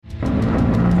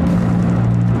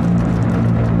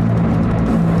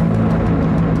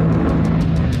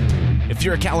If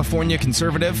you're a California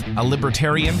conservative, a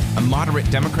libertarian, a moderate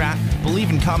Democrat, believe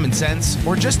in common sense,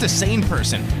 or just a sane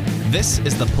person, this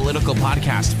is the political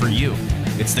podcast for you.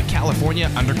 It's the California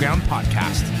Underground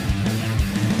Podcast.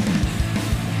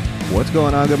 What's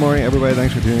going on? Good morning, everybody.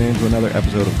 Thanks for tuning in to another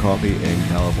episode of Coffee in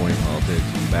California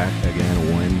Politics. Back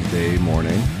again Wednesday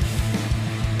morning.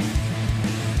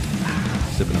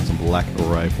 Sipping on some Black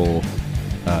Rifle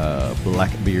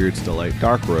Blackbeard's Delight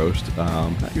Dark Roast.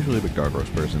 Not usually a big dark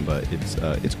roast person, but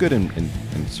it's good in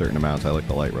certain amounts. I like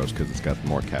the light roast because it's got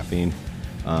more caffeine.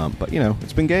 But, you know,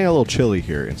 it's been getting a little chilly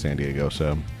here in San Diego,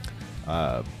 so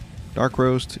dark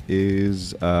roast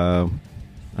is a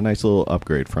nice little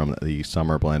upgrade from the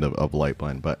summer blend of light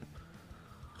blend. But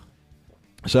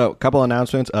so, a couple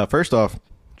announcements. First off,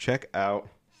 check out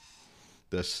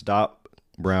the Stop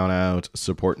Brownout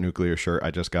Support Nuclear shirt.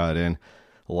 I just got it in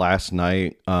last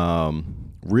night.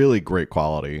 Really great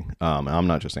quality. I'm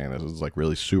not just saying this. It's like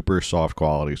really super soft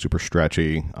quality, super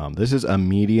stretchy. This is a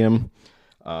medium,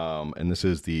 and this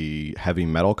is the heavy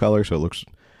metal color. So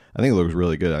I think it looks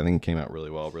really good. I think it came out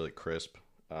really well, really crisp.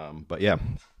 But yeah,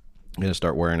 I'm gonna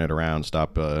start wearing it around.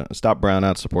 Stop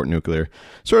brownout, support nuclear.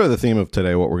 Sort of the theme of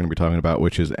today, what we're gonna be talking about,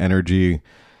 which is energy,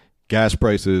 gas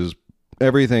prices,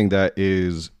 everything that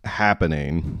is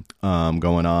happening,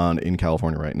 going on in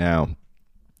California right now.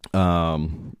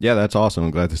 Yeah, that's awesome.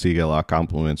 I'm glad to see you get a lot of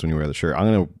compliments when you wear the shirt.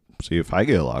 I'm going to see if I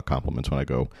get a lot of compliments when I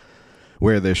go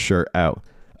wear this shirt out.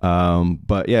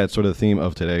 But yeah, it's sort of the theme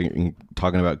of today,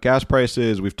 talking about gas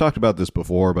prices. We've talked about this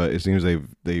before, but it seems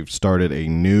they've started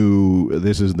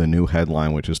this is the new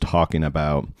headline, which is talking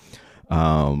about,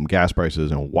 gas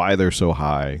prices and why they're so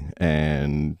high.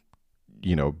 And,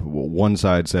 you know, one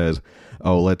side says,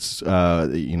 oh, let's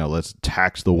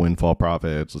tax the windfall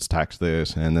profits. Let's tax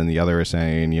this. And then the other is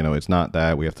saying, you know, it's not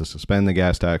that. We have to suspend the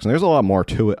gas tax. And there's a lot more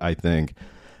to it, I think.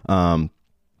 There's a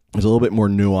little bit more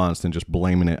nuanced than just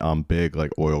blaming it on big,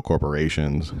 like, oil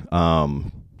corporations,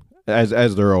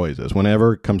 as there always is.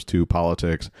 Whenever it comes to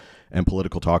politics and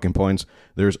political talking points,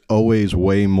 there's always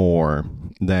way more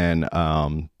than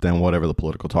whatever the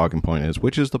political talking point is,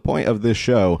 which is the point of this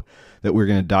show, that we're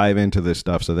going to dive into this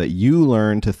stuff so that you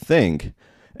learn to think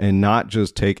and not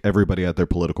just take everybody at their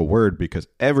political word, because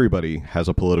everybody has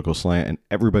a political slant and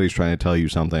everybody's trying to tell you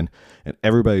something and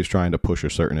everybody's trying to push a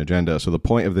certain agenda. So the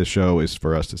point of this show is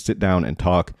for us to sit down and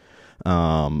talk,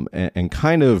 and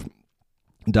kind of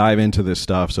dive into this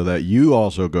stuff so that you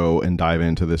also go and dive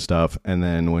into this stuff. And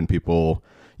then when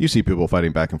you see people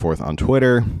fighting back and forth on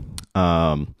Twitter,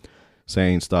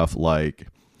 saying stuff like,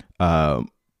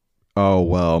 oh,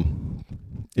 well,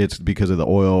 it's because of the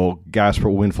oil, gas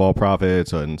windfall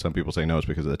profits, and some people say no, it's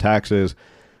because of the taxes.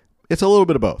 It's a little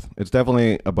bit of both. It's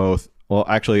definitely a both. Well,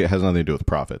 actually, it has nothing to do with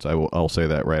profits. I'll say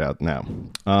that right out now.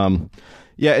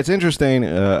 Yeah, it's interesting.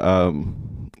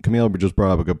 Camille just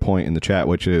brought up a good point in the chat,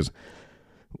 which is,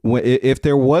 if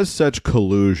there was such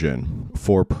collusion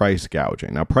for price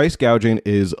gouging. Now, price gouging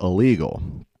is illegal.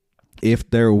 If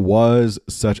there was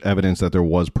such evidence that there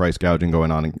was price gouging going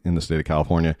on in the state of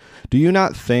California, do you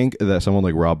not think that someone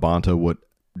like Rob Bonta would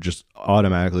just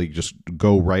automatically just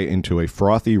go right into a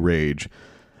frothy rage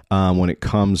when it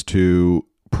comes to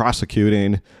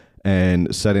prosecuting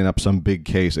and setting up some big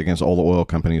case against all the oil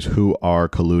companies who are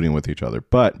colluding with each other?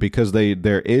 But because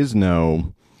there is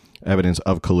no evidence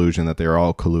of collusion, that they're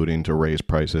all colluding to raise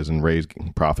prices and raise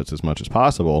profits as much as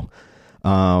possible,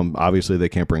 obviously they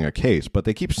can't bring a case. But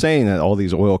they keep saying that all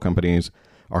these oil companies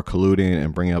are colluding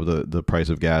and bringing up the price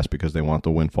of gas because they want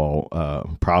the windfall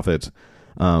profits.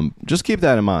 Just keep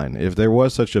that in mind. If there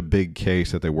was such a big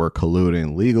case that they were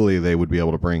colluding legally, they would be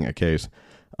able to bring a case.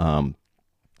 And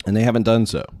they haven't done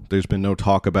so. There's been no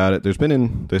talk about it. There's been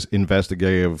in this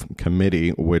investigative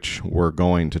committee, which we're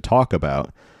going to talk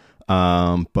about,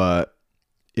 but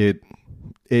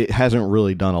it hasn't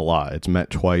really done a lot. It's met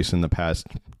twice in the past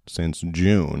since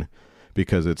June,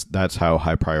 because that's how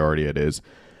high priority it is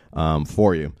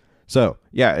for you. So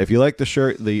yeah, if you like the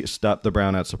shirt, the Stop the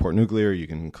Brownout Support Nuclear, you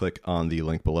can click on the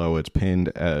link below. It's pinned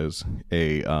as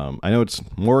a, I know it's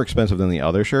more expensive than the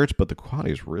other shirts, but the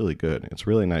quality is really good. It's a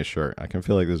really nice shirt. I can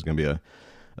feel like this is going to be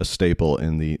a staple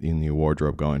in the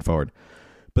wardrobe going forward.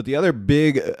 But the other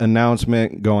big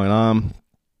announcement going on,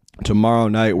 tomorrow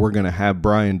night, we're going to have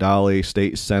Brian Dahle,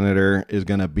 state senator, is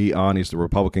going to be on. He's the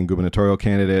Republican gubernatorial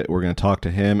candidate. We're going to talk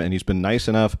to him, and he's been nice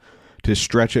enough to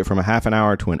stretch it from a half an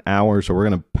hour to an hour. So we're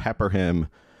going to pepper him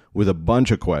with a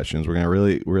bunch of questions. We're going to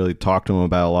really, really talk to him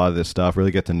about a lot of this stuff,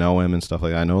 really get to know him and stuff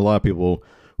like that. I know a lot of people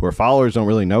who are followers don't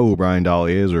really know who Brian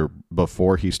Dahle is, or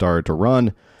before he started to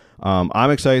run.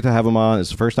 I'm excited to have him on.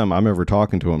 It's the first time I'm ever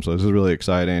talking to him, so this is really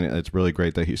exciting. It's really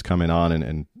great that he's coming on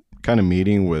and kind of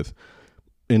meeting with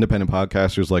independent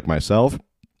podcasters like myself.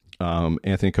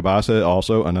 Anthony Cabasa,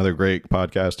 also another great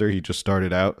podcaster. He just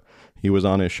started out. He was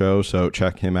on his show, so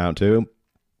check him out too.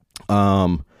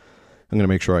 I'm going to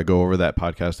make sure I go over that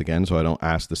podcast again so I don't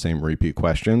ask the same repeat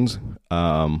questions.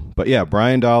 But yeah,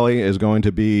 Brian Dolly is going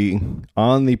to be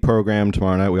on the program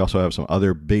tomorrow night. We also have some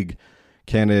other big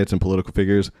candidates and political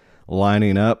figures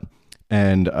lining up.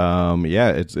 And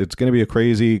yeah, it's going to be a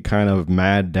crazy kind of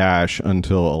mad dash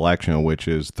until election, which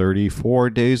is 34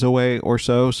 days away or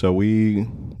so. So we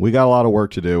got a lot of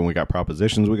work to do, and we got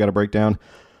propositions we got to break down.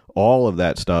 All of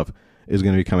that stuff is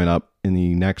going to be coming up in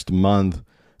the next month.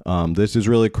 This is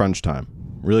really crunch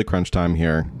time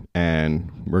here,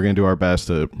 and we're going to do our best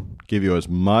to give you as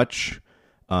much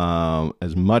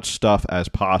stuff as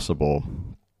possible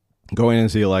going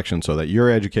into the election so that you're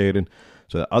educated,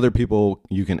 so that other people,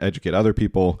 you can educate other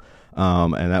people.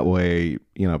 And that way,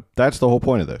 that's the whole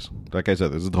point of this. Like I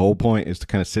said, this is the whole point, is to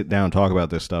kind of sit down and talk about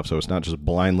this stuff. So it's not just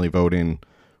blindly voting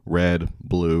red,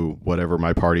 blue, whatever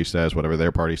my party says, whatever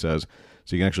their party says.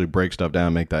 So you can actually break stuff down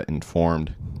and make that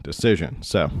informed decision.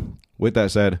 So with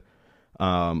that said,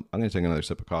 I'm going to take another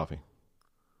sip of coffee.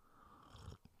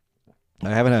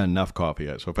 I haven't had enough coffee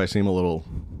yet. So if I seem a little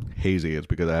hazy, it's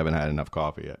because I haven't had enough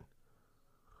coffee yet.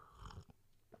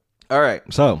 All right,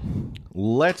 so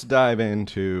let's dive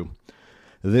into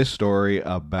this story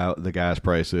about the gas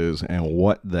prices and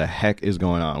what the heck is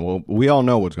going on. Well, we all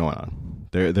know what's going on.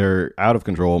 They're out of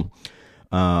control.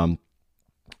 I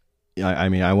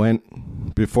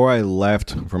went, before I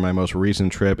left for my most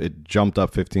recent trip, it jumped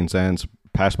up 15 cents,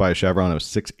 passed by a Chevron. It was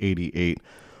 $6.88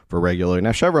 for regular.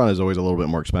 Now, Chevron is always a little bit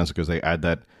more expensive because they add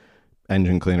that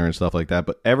engine cleaner and stuff like that,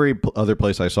 but every other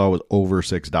place I saw was over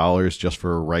 $6 just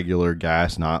for regular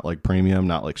gas, not like premium,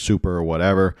 not like super or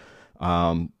whatever.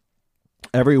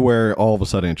 Everywhere, all of a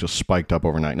sudden, it just spiked up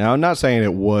overnight. Now, I'm not saying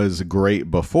it was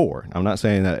great before. I'm not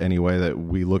saying that any way that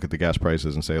we look at the gas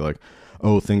prices and say like,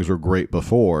 oh, things were great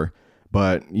before,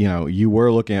 but you were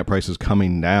looking at prices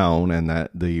coming down, and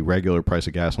that the regular price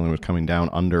of gasoline was coming down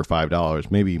under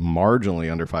 $5, maybe marginally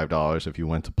under $5 if you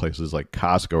went to places like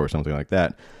Costco or something like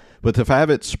that. But to have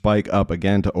it spike up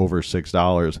again to over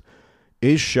 $6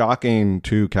 is shocking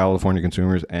to California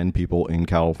consumers and people in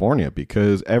California,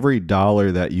 because every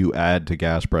dollar that you add to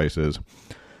gas prices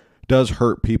does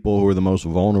hurt people who are the most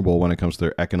vulnerable when it comes to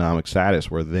their economic status,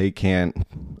 where they can't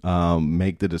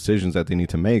make the decisions that they need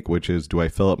to make, which is, do I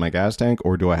fill up my gas tank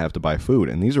or do I have to buy food?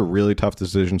 And these are really tough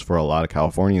decisions for a lot of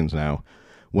Californians now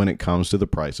when it comes to the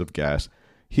price of gas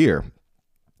here.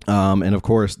 And of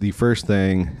course, the first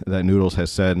thing that Noodles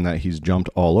has said, and that he's jumped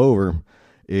all over,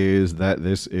 is that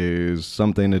this is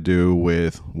something to do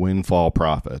with windfall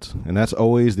profits. And that's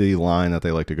always the line that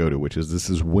they like to go to, which is, this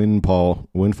is windfall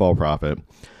profit.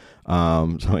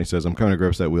 So he says, I'm coming to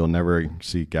grips that we'll never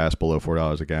see gas below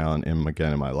 $4 a gallon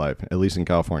again in my life, at least in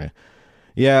California.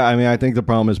 Yeah, I think the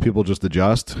problem is people just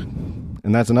adjust.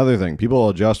 And that's another thing. People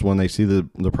adjust when they see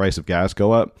the price of gas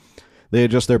go up. They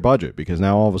adjust their budget, because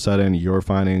now all of a sudden you're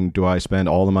finding, do I spend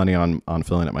all the money on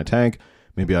filling up my tank?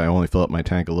 Maybe I only fill up my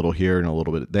tank a little here and a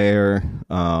little bit there.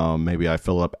 Maybe I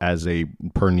fill up as a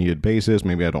per needed basis.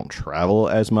 Maybe I don't travel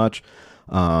as much.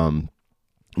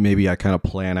 Maybe I kind of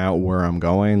plan out where I'm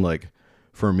going. Like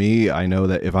for me, I know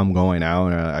that if I'm going out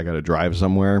and I got to drive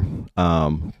somewhere,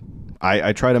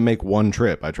 I try to make one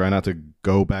trip. I try not to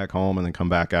go back home and then come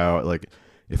back out. Like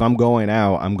if I'm going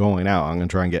out, I'm going out. I'm going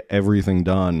to try and get everything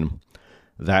done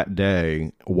that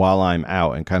day while I'm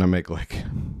out, and kind of make like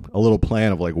a little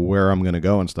plan of like where I'm going to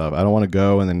go and stuff. I don't want to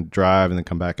go and then drive and then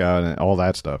come back out and all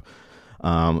that stuff.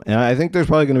 And I think there's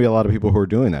probably going to be a lot of people who are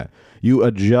doing that. You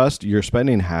adjust your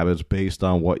spending habits based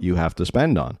on what you have to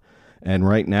spend on. And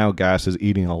right now, gas is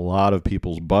eating a lot of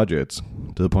people's budgets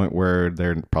to the point where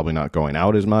they're probably not going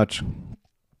out as much.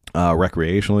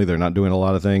 Recreationally, they're not doing a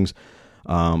lot of things.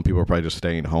 People are probably just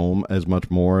staying home as much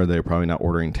more. They're probably not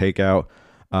ordering takeout.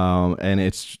 And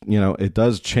it's, it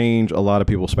does change a lot of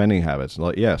people's spending habits.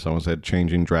 Like, yeah, someone said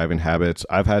changing driving habits.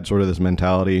 I've had sort of this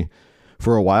mentality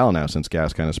for a while now since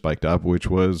gas kind of spiked up, which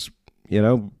was,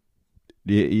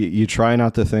 you try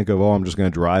not to think of, I'm just going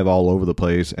to drive all over the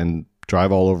place and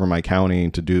drive all over my county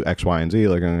to do X, Y, and Z.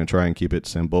 Like, I'm going to try and keep it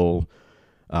simple,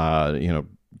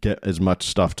 get as much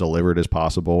stuff delivered as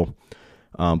possible.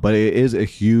 But it is a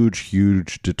huge,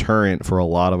 huge deterrent for a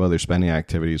lot of other spending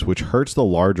activities, which hurts the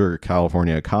larger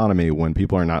California economy when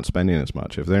people are not spending as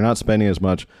much. If they're not spending as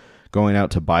much going out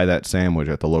to buy that sandwich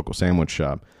at the local sandwich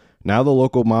shop, now the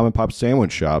local mom and pop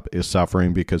sandwich shop is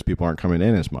suffering because people aren't coming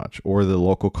in as much. Or the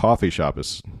local coffee shop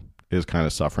is kind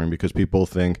of suffering because people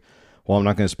think, well, I'm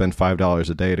not going to spend $5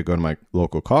 a day to go to my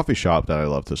local coffee shop that I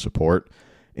love to support.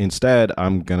 Instead,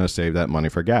 I'm going to save that money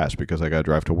for gas because I got to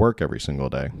drive to work every single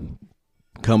day.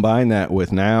 Combine that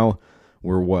with now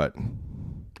we're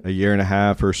a year and a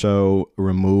half or so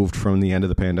removed from the end of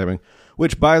the pandemic,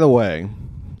 which, by the way,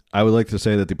 I would like to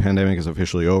say that the pandemic is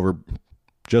officially over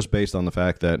just based on the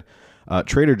fact that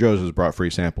Trader Joe's has brought free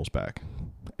samples back.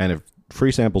 And if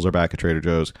free samples are back at Trader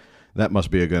Joe's, that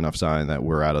must be a good enough sign that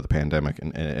we're out of the pandemic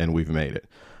and we've made it.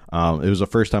 It was the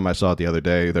first time I saw it the other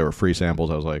day. There were free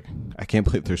samples. I was like, I can't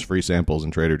believe there's free samples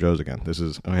in Trader Joe's again.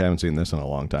 I haven't seen this in a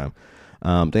long time.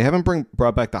 They haven't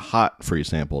brought back the hot free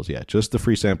samples yet. Just the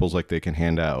free samples like they can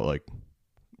hand out, like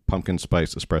pumpkin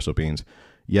spice espresso beans.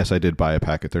 Yes, I did buy a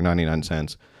packet. They're 99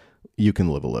 cents. You can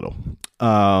live a little.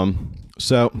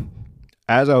 So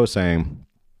as I was saying,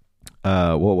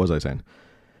 what was I saying?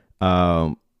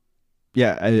 As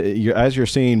you're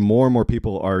seeing, more and more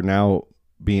people are now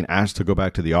being asked to go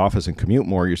back to the office and commute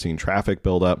more. You're seeing traffic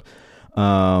build up.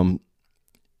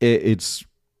 It's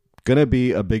going to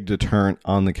be a big deterrent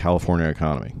on the California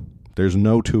economy. There's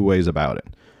no two ways about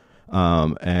it.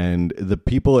 And the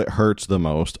people it hurts the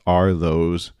most are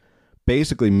those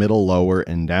basically middle, lower,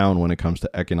 and down when it comes to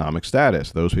economic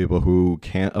status. Those people who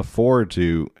can't afford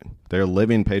to, they're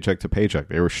living paycheck to paycheck.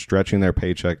 They were stretching their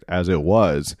paycheck as it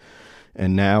was.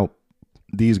 And now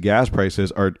these gas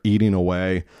prices are eating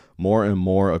away more and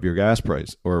more of your gas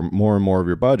price or more and more of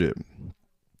your budget.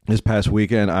 This past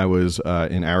weekend, I was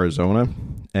in Arizona,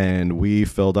 and we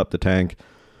filled up the tank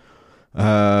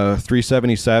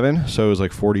 $377, so it was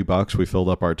like $40. We filled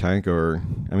up our tank,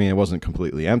 it wasn't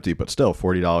completely empty, but still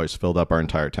 $40 filled up our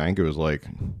entire tank. It was like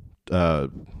I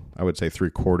would say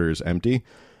 3/4 empty,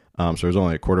 so there's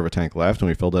only a quarter of a tank left, and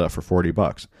we filled it up for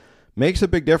 $40. Makes a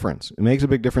big difference. It makes a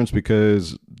big difference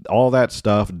because all that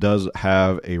stuff does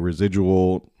have a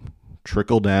residual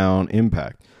trickle down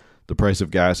impact. The price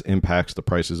of gas impacts the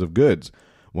prices of goods.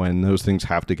 When those things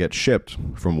have to get shipped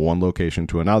from one location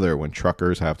to another, when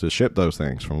truckers have to ship those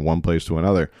things from one place to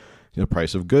another, the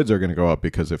price of goods are going to go up,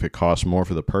 because if it costs more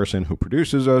for the person who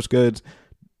produces those goods,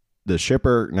 the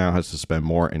shipper now has to spend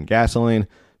more in gasoline.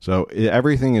 So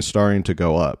everything is starting to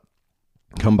go up.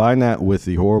 Combine that with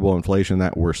the horrible inflation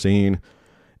that we're seeing,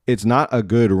 it's not a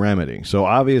good remedy. So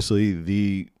obviously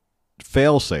the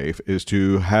fail-safe is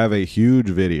to have a huge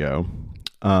video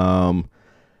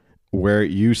where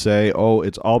you say, oh,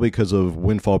 it's all because of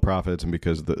windfall profits and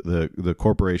because the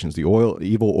corporations, the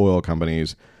evil oil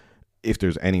companies, if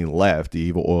there's any left, the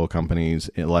evil oil companies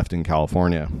left in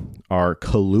California are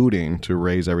colluding to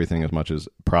raise everything as much as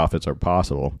profits are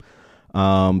possible.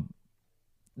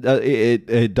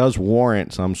 It does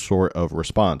warrant some sort of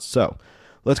response. So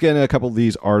let's get into a couple of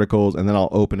these articles, and then I'll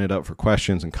open it up for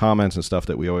questions and comments and stuff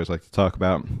that we always like to talk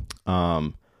about.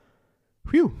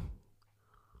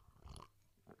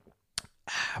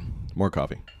 More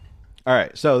coffee. All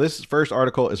right, so this first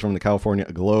article is from the California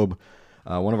Globe,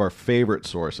 one of our favorite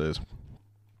sources.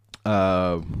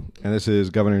 And this is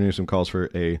Governor Newsom calls for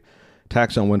a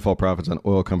tax on windfall profits on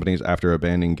oil companies after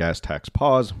abandoning gas tax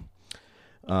pause.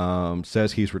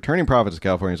 Says he's returning profits to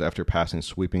Californians after passing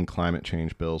sweeping climate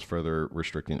change bills further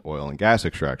restricting oil and gas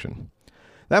extraction.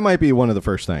 That might be one of the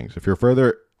first things. If you're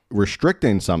further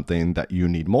restricting something that you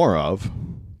need more of,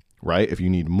 right? If you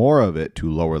need more of it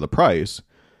to lower the price,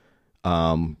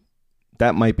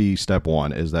 that might be step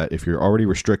one, is that if you're already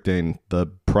restricting the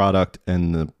product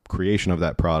and the creation of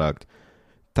that product,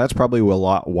 that's probably a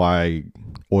lot why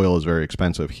oil is very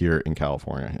expensive here in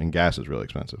California and gas is really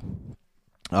expensive.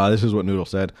 This is what Noodle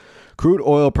said. Crude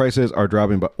oil prices are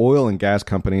dropping, but oil and gas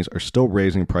companies are still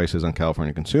raising prices on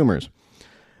California consumers.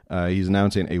 He's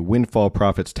announcing a windfall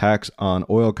profits tax on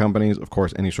oil companies. Of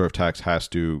course, any sort of tax has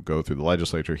to go through the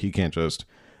legislature. He can't just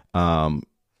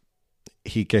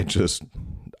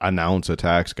announce a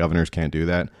tax. Governors can't do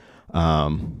that.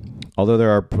 Although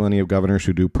there are plenty of governors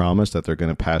who do promise that they're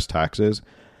going to pass taxes.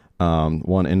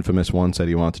 One infamous one said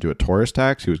he wanted to do a tourist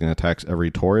tax. He was going to tax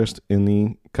every tourist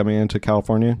coming into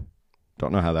California.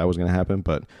 Don't know how that was going to happen,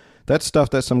 but that's stuff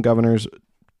that some governors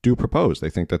do propose. They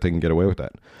think that they can get away with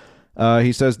that.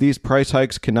 He says these price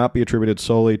hikes cannot be attributed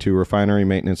solely to refinery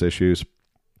maintenance issues,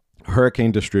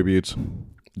 hurricane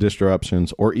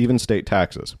disruptions, or even state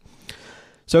taxes.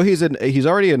 So he's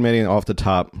already admitting off the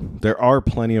top there are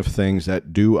plenty of things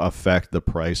that do affect the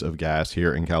price of gas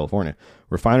here in California.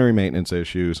 Refinery maintenance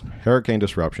issues, hurricane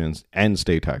disruptions, and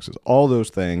state taxes. All those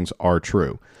things are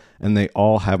true, and they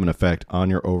all have an effect on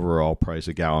your overall price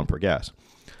a gallon per gas.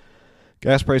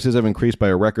 Gas prices have increased by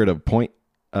a record of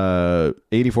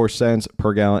 84 cents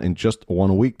per gallon in just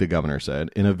 1 week, the governor said.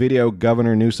 In a video,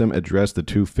 Governor Newsom addressed the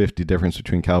 $2.50 difference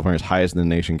between California's highest in the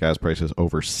nation gas prices,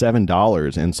 over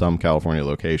 $7 in some California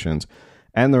locations,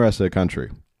 and the rest of the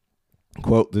country.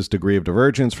 Quote, this degree of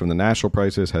divergence from the national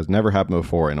prices has never happened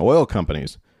before in oil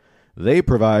companies. They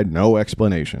provide no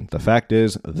explanation. The fact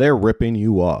is, they're ripping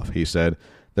you off, he said.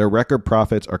 Their record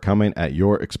profits are coming at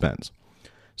your expense.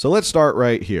 So let's start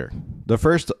right here. The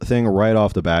first thing right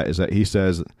off the bat is that he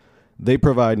says they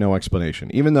provide no explanation,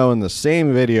 even though in the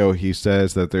same video he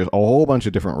says that there's a whole bunch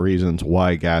of different reasons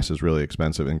why gas is really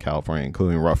expensive in California,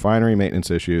 including refinery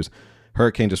maintenance issues,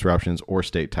 hurricane disruptions, or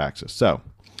state taxes. So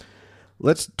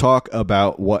let's talk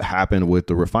about what happened with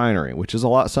the refinery, which is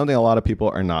something a lot of people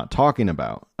are not talking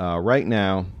about. Right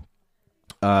now,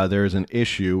 there's an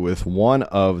issue with one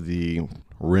of the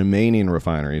remaining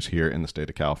refineries here in the state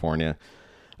of California.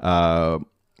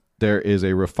 There is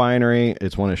a refinery.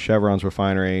 It's one of Chevron's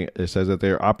refinery. It says that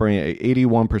they're operating at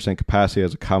 81% capacity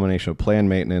as a combination of planned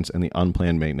maintenance and the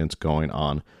unplanned maintenance going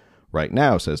on right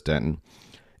now, says Denton.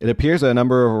 It appears that a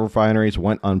number of refineries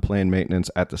went unplanned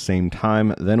maintenance at the same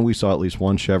time. Then we saw at least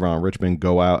one Chevron Richmond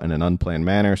go out in an unplanned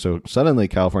manner. So suddenly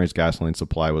California's gasoline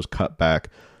supply was cut back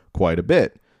quite a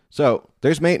bit. So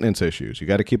there's maintenance issues. You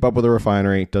got to keep up with the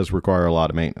refinery. It does require a lot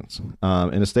of maintenance.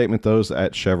 In a statement, those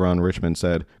at Chevron Richmond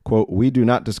said, quote, we do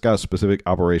not discuss specific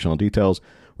operational details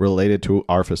related to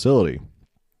our facility.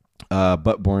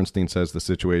 But Bornstein says the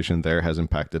situation there has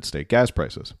impacted state gas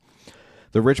prices.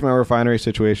 The Richmond refinery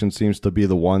situation seems to be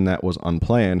the one that was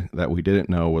unplanned, that we didn't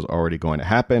know was already going to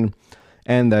happen.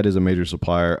 And that is a major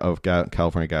supplier of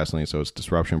California gasoline, so its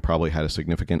disruption probably had a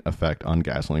significant effect on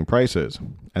gasoline prices.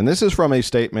 And this is from a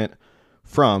statement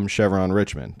from Chevron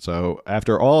Richmond. So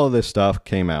after all of this stuff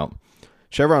came out,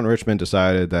 Chevron Richmond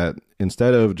decided that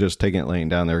instead of just taking it laying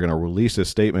down, they're going to release a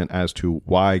statement as to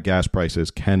why gas prices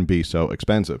can be so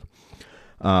expensive.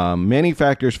 Many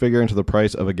factors figure into the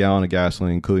price of a gallon of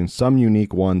gasoline, including some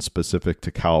unique ones specific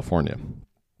to California.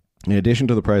 In addition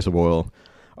to the price of oil,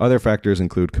 other factors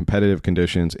include competitive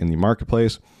conditions in the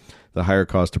marketplace, the higher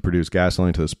cost to produce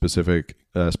gasoline to the specific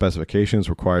specifications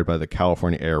required by the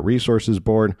California Air Resources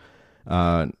Board,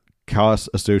 costs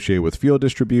associated with fuel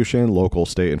distribution, local,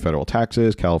 state, and federal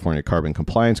taxes, California carbon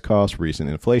compliance costs, recent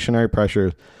inflationary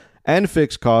pressures, and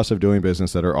fixed costs of doing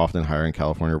business that are often higher in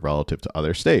California relative to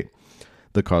other states.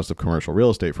 The cost of commercial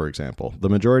real estate, for example. The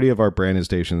majority of our branded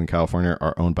stations in California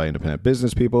are owned by independent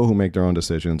business people who make their own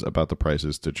decisions about the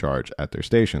prices to charge at their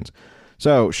stations.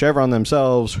 So Chevron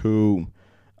themselves, who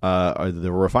are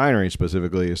the refinery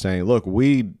specifically, is saying, look,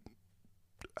 we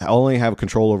only have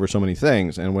control over so many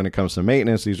things. And when it comes to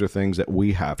maintenance, these are things that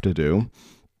we have to do.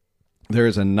 There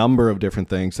is a number of different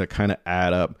things that kind of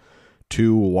add up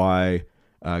to why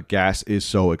gas is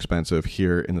so expensive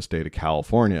here in the state of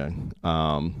California.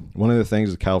 One of the things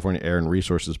the California Air and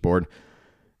Resources Board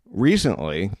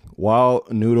recently, while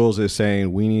Noodles is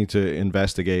saying we need to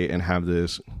investigate and have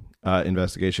this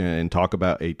investigation and talk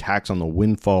about a tax on the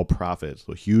windfall profits,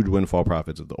 the huge windfall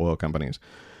profits of the oil companies,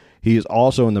 he is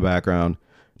also in the background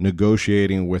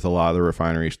negotiating with a lot of the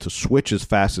refineries to switch as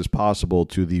fast as possible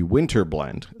to the winter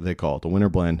blend, they call it, the winter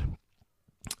blend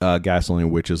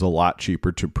gasoline, which is a lot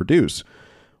cheaper to produce.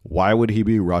 Why would he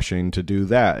be rushing to do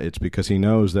that? It's because he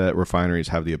knows that refineries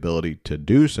have the ability to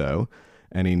do so,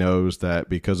 and he knows that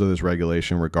because of this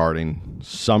regulation regarding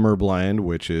summer blend,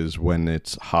 which is when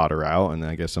it's hotter out, and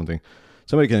I guess somebody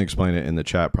can explain it in the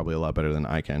chat probably a lot better than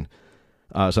I can.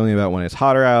 Something about when it's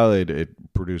hotter out,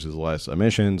 it produces less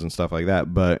emissions and stuff like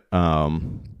that, but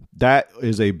that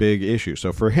is a big issue.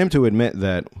 So for him to admit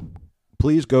that,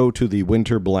 please go to the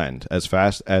winter blend as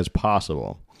fast as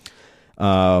possible,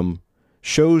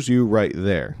 shows you right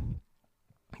there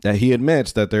that he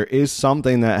admits that there is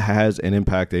something that has an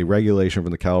impact. A regulation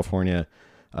from the California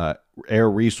Air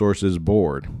Resources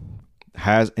Board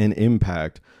has an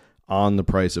impact on the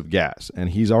price of gas.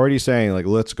 And he's already saying, like,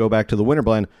 let's go back to the winter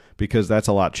blend because that's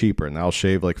a lot cheaper and that'll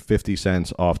shave like 50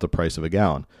 cents off the price of a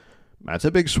gallon. That's a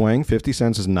big swing. 50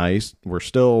 cents is nice. We're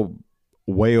still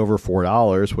way over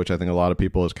 $4, which I think a lot of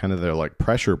people is kind of their like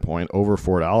pressure point, over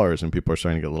 $4, and people are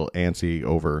starting to get a little antsy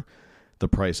over the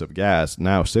price of gas.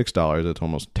 Now $6, it's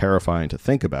almost terrifying to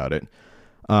think about it.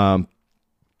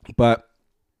 But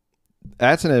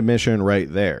that's an admission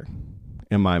right there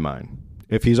in my mind.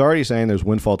 If he's already saying there's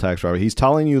windfall tax, he's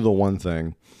telling you the one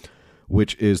thing,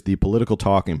 which is the political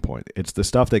talking point. It's the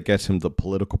stuff that gets him the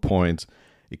political points.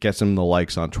 It gets him the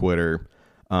likes on Twitter.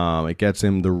 It gets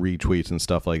him the retweets and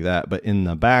stuff like that. But in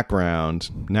the background,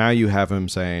 now you have him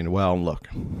saying, well, look,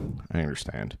 I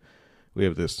understand. We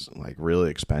have this like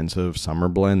really expensive summer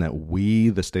blend that we,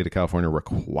 the state of California,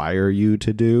 require you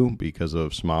to do because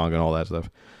of smog and all that stuff.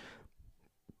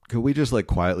 Could we just like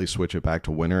quietly switch it back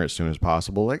to winter as soon as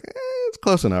possible? Like, it's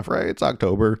close enough, right? It's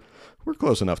October. We're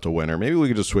close enough to winter. Maybe we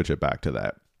could just switch it back to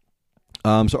that.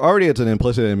 So already it's an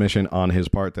implicit admission on his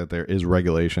part that there is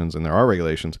regulations, and there are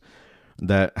regulations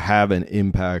that have an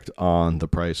impact on the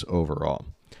price overall.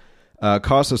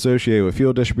 Costs associated with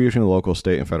fuel distribution, local,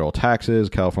 state, and federal taxes,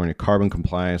 California carbon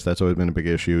compliance. That's always been a big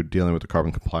issue, dealing with the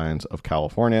carbon compliance of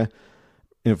California.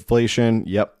 Inflation,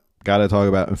 yep, got to talk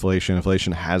about inflation.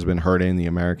 Inflation has been hurting the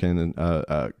American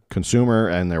consumer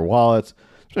and their wallets.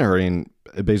 It's been hurting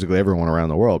basically everyone around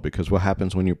the world, because what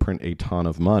happens when you print a ton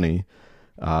of money?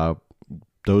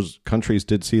 Those countries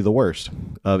did see the worst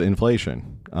of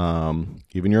inflation.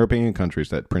 Even European countries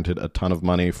that printed a ton of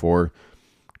money for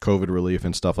COVID relief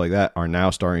and stuff like that are now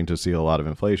starting to see a lot of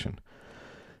inflation.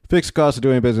 Fixed costs of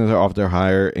doing business are often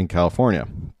higher in California.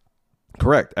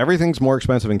 Correct. Everything's more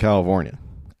expensive in California.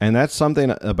 And that's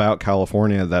something about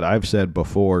California that I've said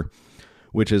before,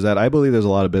 which is that I believe there's a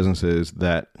lot of businesses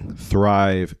that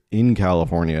thrive in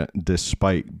California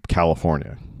despite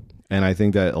California. And I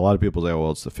think that a lot of people say, well,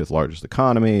 it's the 5th largest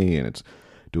economy and it's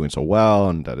doing so well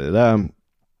and da-da-da.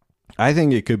 I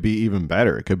think it could be even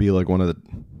better. It could be like one of the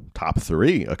top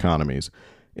 3 economies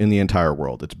in the entire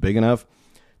world. It's big enough.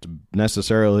 It's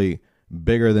necessarily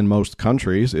bigger than most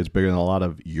countries. It's bigger than a lot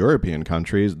of European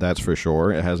countries, that's for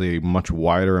sure. It has a much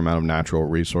wider amount of natural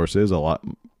resources, a lot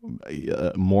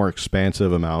more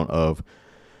expansive amount of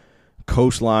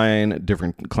coastline,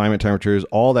 different climate temperatures,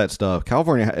 all that stuff.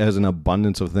 California has an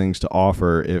abundance of things to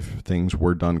offer if things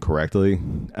were done correctly.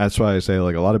 That's why I say,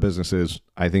 like, a lot of businesses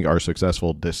I think are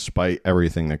successful despite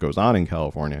everything that goes on in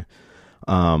California.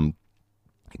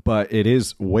 But it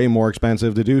is way more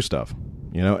expensive to do stuff.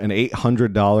 You know, an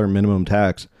 $800 minimum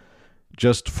tax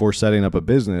just for setting up a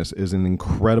business is an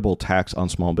incredible tax on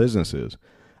small businesses.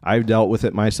 I've dealt with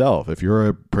it myself. If you're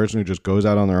a person who just goes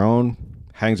out on their own,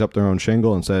 hangs up their own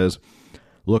shingle and says,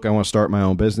 look, I want to start my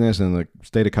own business, and the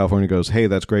state of California goes, hey,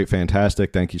 that's great,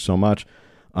 fantastic, thank you so much.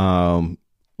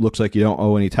 Looks like you don't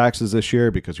owe any taxes this year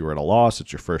because you were at a loss.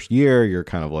 It's your first year. You're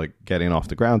kind of like getting off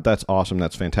the ground. That's awesome.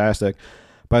 That's fantastic.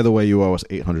 By the way, you owe us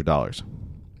 $800.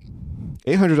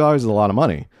 $800 is a lot of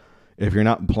money if you're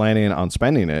not planning on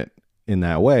spending it in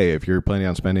that way. If you're planning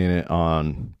on spending it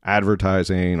on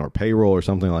advertising or payroll or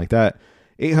something like that,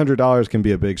 $800 can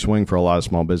be a big swing for a lot of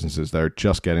small businesses that are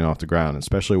just getting off the ground,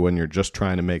 especially when you're just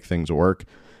trying to make things work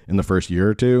in the first year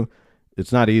or two.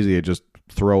 It's not easy to just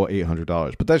throw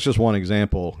 $800. But that's just one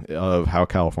example of how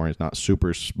California is not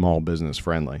super small business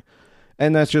friendly.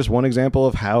 And that's just one example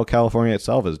of how California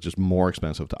itself is just more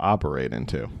expensive to operate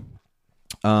into.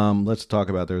 Let's talk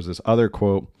about, there's this other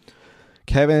quote.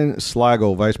 Kevin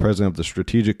Slagle, Vice President of the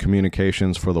Strategic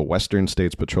Communications for the Western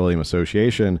States Petroleum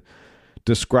Association,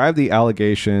 described the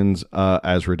allegations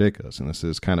as ridiculous. And this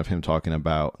is kind of him talking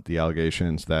about the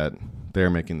allegations that they're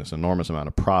making this enormous amount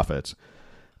of profits.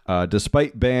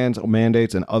 Despite bans,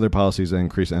 mandates, and other policies that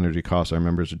increase energy costs, our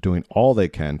members are doing all they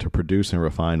can to produce and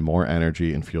refine more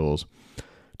energy and fuels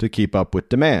to keep up with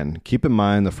demand. Keep in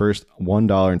mind, the first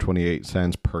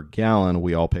 $1.28 per gallon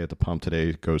we all pay at the pump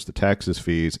today goes to taxes,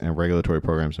 fees, and regulatory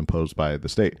programs imposed by the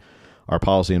state. Our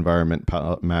policy environment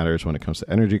matters when it comes to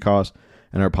energy costs,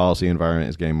 and our policy environment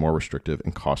is getting more restrictive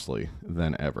and costly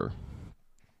than ever.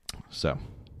 So,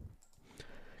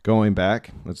 going back,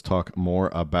 let's talk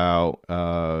more about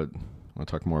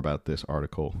this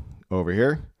article over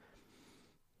here.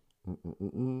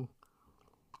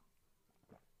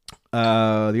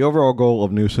 The overall goal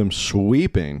of Newsom's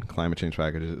sweeping climate change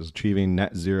package is achieving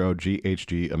net zero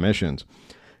GHG emissions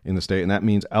in the state, and that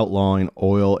means outlawing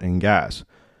oil and gas.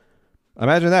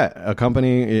 Imagine that. A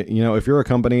company, if you're a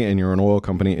company and you're an oil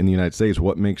company in the United States,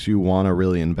 what makes you want to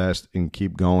really invest and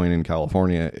keep going in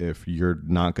California if you're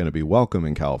not going to be welcome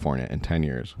in California in 10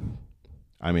 years?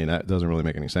 I mean, that doesn't really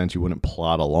make any sense. You wouldn't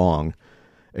plod along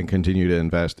and continue to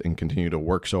invest and continue to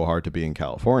work so hard to be in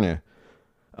California.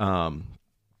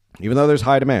 Even though there's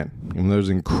high demand, even though there's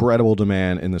incredible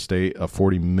demand in the state of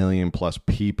 40 million plus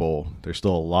people, there's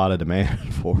still a lot of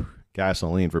demand for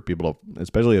gasoline for people to,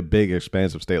 especially a big,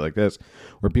 expansive state like this,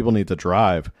 where people need to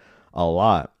drive a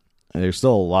lot. And there's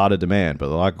still a lot of demand, but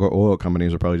a lot of oil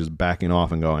companies are probably just backing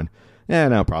off and going,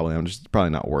 no, probably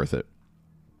not worth it.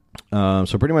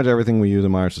 So pretty much everything we use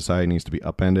in modern society needs to be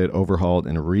upended, overhauled,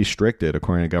 and restricted,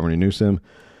 according to Governor Newsom,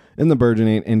 in the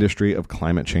burgeoning industry of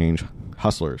climate change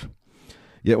hustlers.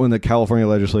 Yet when the California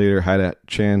legislature had a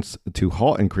chance to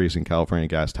halt increasing California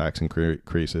gas tax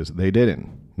increases, they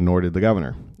didn't, nor did the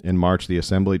governor. In March, the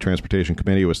Assembly Transportation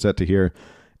Committee was set to hear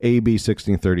AB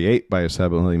 1638 by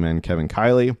Assemblyman Kevin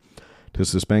Kiley to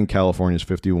suspend California's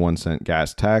 51-cent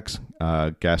gas tax.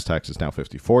 Gas tax is now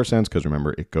 54 cents because,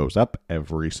 remember, it goes up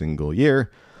every single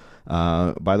year.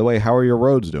 By the way, how are your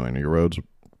roads doing? Are your roads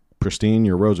pristine.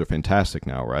 Your roads are fantastic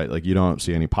now, right? Like, you don't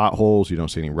see any potholes. You don't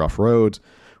see any rough roads.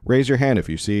 Raise your hand if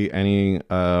you see any,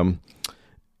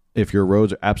 if your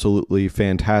roads are absolutely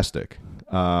fantastic.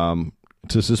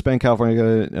 To suspend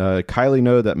California, Kiley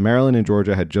noted that Maryland and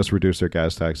Georgia had just reduced their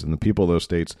gas taxes, and the people of those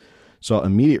states saw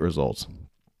immediate results.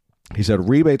 He said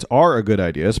rebates are a good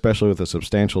idea, especially with a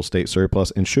substantial state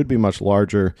surplus, and should be much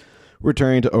larger,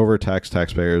 returning to overtaxed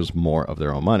taxpayers more of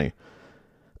their own money.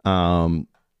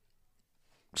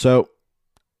 So,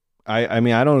 I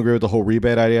mean, I don't agree with the whole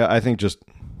rebate idea. I think just,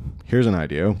 here's an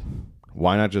idea.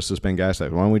 Why not just suspend gas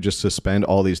taxes? Why don't we just suspend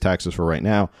all these taxes for right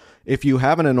now? If you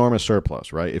have an enormous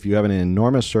surplus, right? If you have an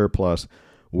enormous surplus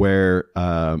where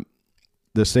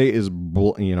the state is,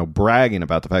 bragging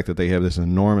about the fact that they have this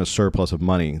enormous surplus of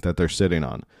money that they're sitting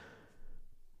on,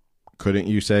 couldn't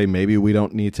you say maybe we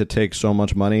don't need to take so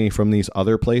much money from these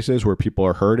other places where people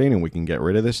are hurting and we can get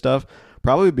rid of this stuff?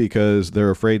 Probably because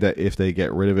they're afraid that if they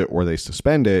get rid of it or they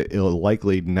suspend it, it'll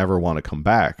likely never want to come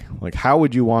back. Like, how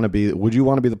would you want to be? Would you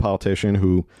want to be the politician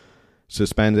who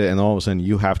suspends it and all of a sudden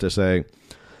you have to say,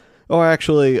 oh,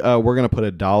 actually, we're going to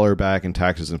put $1 back in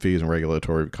taxes and fees and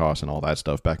regulatory costs and all that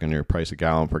stuff back in your price a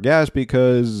gallon for gas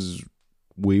because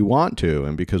we want to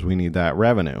and because we need that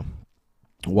revenue,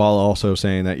 while also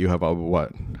saying that you have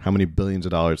how many billions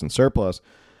of dollars in surplus?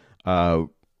 I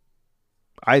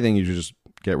think you should just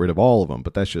get rid of all of them,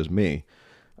 but that's just me.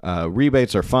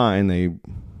 Rebates are fine.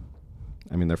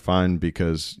 They're fine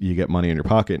because you get money in your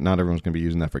pocket. Not everyone's going to be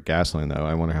using that for gasoline, though.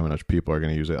 I wonder how much people are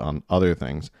going to use it on other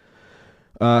things.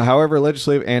 However,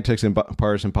 legislative antics and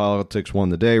partisan politics won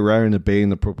the day. Rather than debating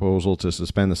the proposal to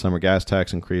suspend the summer gas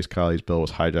tax increase, Kiley's bill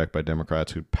was hijacked by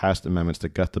Democrats who passed amendments to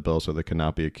gut the bill so they could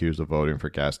not be accused of voting for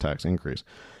gas tax increase.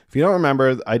 If you don't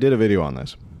remember, I did a video on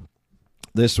this.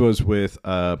 This was with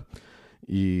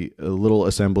little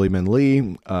Assemblyman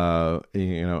Lee.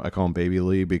 I call him Baby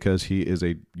Lee because he is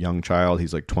a young child.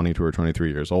 He's like 22 or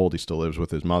 23 years old. He still lives with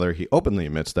his mother. He openly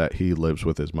admits that he lives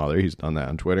with his mother. He's done that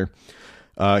on Twitter.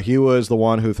 He was the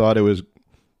one who thought it was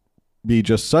be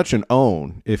just such an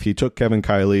own if he took Kevin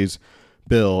Kiley's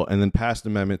bill and then passed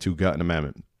an amendment to gut an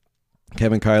amendment.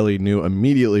 Kevin Kiley knew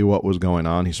immediately what was going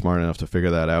on. He's smart enough to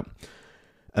figure that out.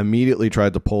 Immediately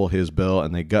tried to pull his bill,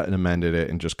 and they gut and amended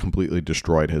it and just completely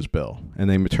destroyed his bill. And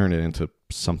they turned it into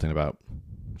something about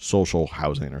social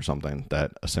housing or something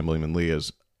that Assemblyman Lee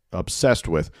is obsessed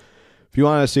with. If you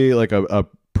want to see like a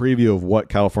preview of what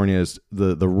California is,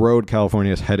 the road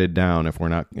California is headed down if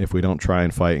we don't try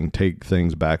and fight and take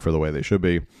things back for the way they should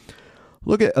be,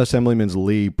 look at Assemblyman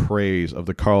Lee praise of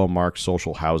the Karl Marx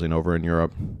social housing over in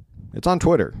Europe. It's on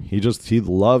Twitter. He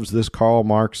loves this Karl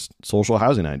Marx social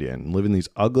housing idea and live in these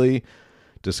ugly,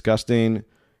 disgusting,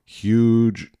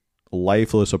 huge,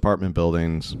 lifeless apartment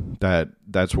buildings.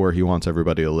 That's where he wants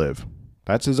everybody to live.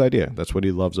 That's his idea. That's what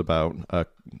he loves about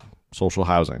social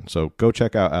housing. So go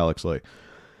check out Alex Lee.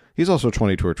 He's also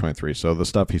 22 or 23, so the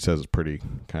stuff he says is pretty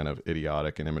kind of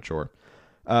idiotic and immature.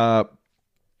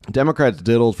 Democrats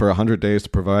diddled for 100 days to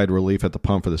provide relief at the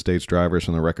pump for the state's drivers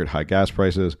from the record high gas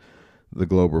prices. The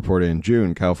Globe reported in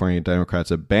June, California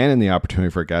Democrats abandoned the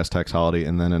opportunity for a gas tax holiday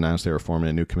and then announced they were forming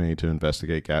a new committee to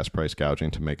investigate gas price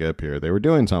gouging to make it appear they were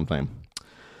doing something.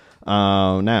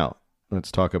 Now,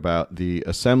 let's talk about the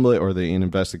assembly or the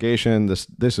investigation.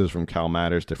 This is from Cal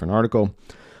Matters, different article.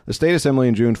 The state assembly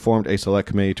in June formed a select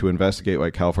committee to investigate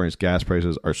why California's gas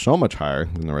prices are so much higher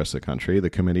than the rest of the country. The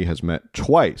committee has met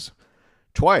twice.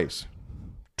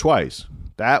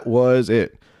 That was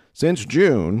it. Since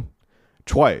June,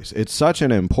 twice. It's such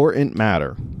an important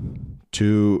matter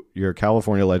to your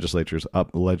California legislators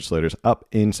up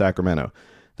in Sacramento.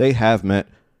 They have met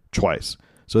twice.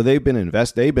 So they've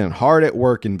been hard at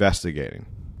work investigating,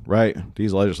 right?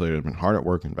 These legislators have been hard at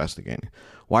work investigating.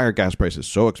 Why are gas prices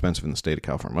so expensive in the state of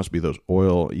California? It must be those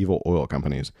evil oil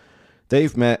companies.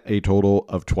 They've met a total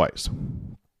of twice,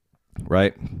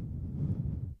 right?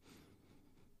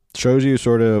 Shows you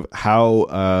sort of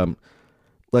how,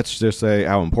 let's just say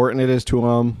how important it is to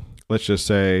them. Let's just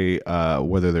say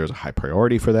whether there's a high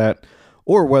priority for that,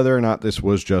 or whether or not this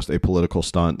was just a political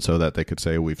stunt so that they could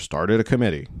say, we've started a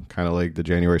committee, kind of like the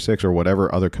January 6th or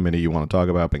whatever other committee you want to talk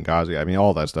about, Benghazi. I mean,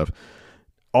 all that stuff.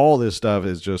 All this stuff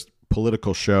is just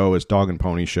political show, is dog and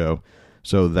pony show,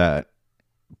 so that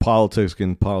politicians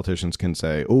can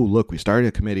say, oh, look, we started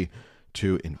a committee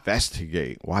to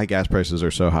investigate why gas prices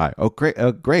are so high. Oh,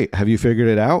 great. Have you figured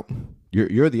it out?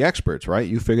 You're the experts, right?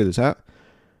 You figured this out?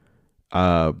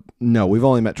 No, we've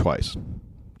only met twice.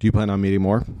 Do you plan on meeting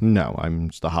more? No,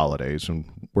 it's the holidays and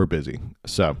we're busy.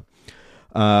 So,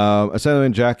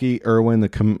 Assemblyman Jackie Irwin, the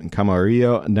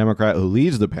Camarillo Democrat who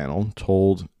leads the panel,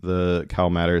 told the Cal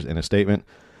Matters in a statement,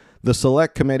 The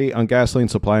Select Committee on Gasoline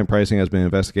Supply and Pricing has been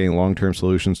investigating long-term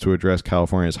solutions to address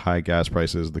California's high gas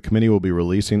prices. The committee will be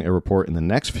releasing a report in the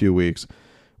next few weeks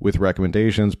with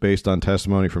recommendations based on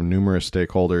testimony from numerous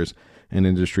stakeholders and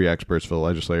industry experts for the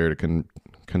legislature to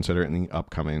consider in the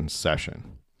upcoming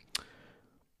session.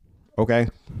 Okay.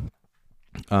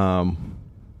 Not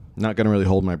going to really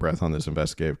hold my breath on this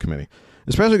investigative committee,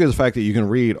 especially because the fact that you can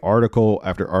read article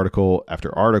after article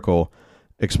after article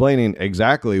explaining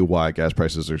exactly why gas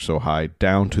prices are so high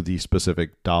down to the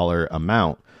specific dollar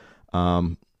amount.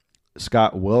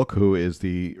 Scott Wilk, who is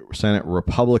the Senate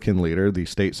Republican leader, the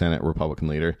state Senate Republican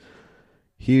leader,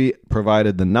 he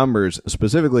provided the numbers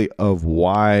specifically of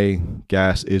why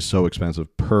gas is so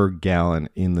expensive per gallon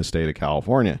in the state of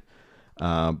California.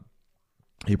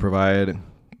 He provided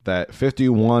that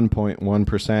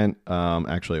 51.1%,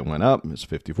 actually it went up, it's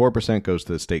 54%, goes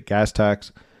to the state gas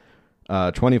tax.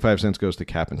 25 cents goes to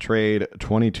cap and trade,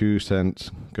 22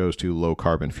 cents goes to low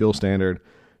carbon fuel standard,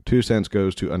 2 cents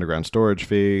goes to underground storage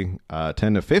fee,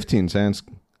 10 to 15 cents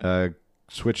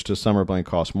switch to summer blend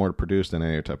costs more to produce than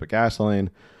any other type of gasoline,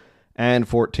 and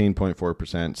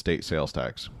 14.4% state sales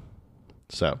tax.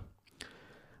 So,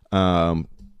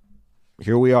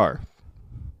 here we are.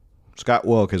 Scott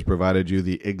Wilk has provided you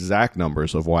the exact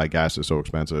numbers of why gas is so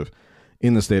expensive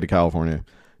in the state of California.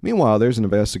 Meanwhile, there's an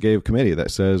investigative committee that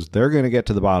says they're going to get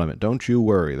to the bottom of it. Don't you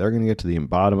worry. They're going to get to the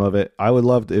bottom of it. I would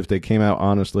love if they came out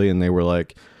honestly and they were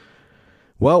like,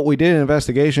 well, we did an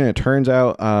investigation. It turns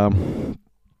out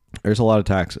there's a lot of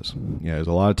taxes. Yeah, there's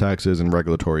a lot of taxes and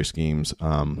regulatory schemes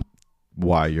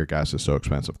why your gas is so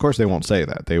expensive. Of course, they won't say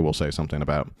that. They will say something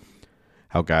about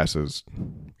how gas is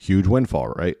huge windfall,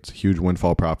 right? It's a huge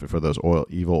windfall profit for those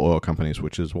evil oil companies,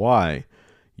 which is why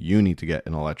you need to get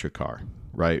an electric car.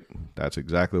 Right? That's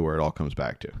exactly where it all comes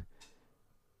back to.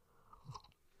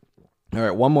 All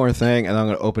right, one more thing, and I'm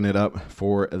going to open it up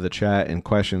for the chat and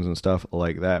questions and stuff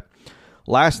like that.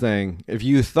 Last thing, if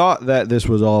you thought that this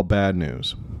was all bad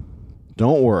news,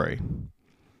 don't worry.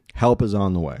 Help is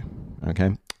on the way.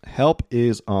 Okay? Help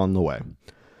is on the way.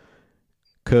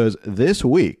 Because this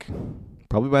week,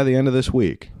 probably by the end of this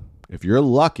week, if you're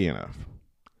lucky enough,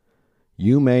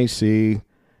 you may see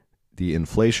the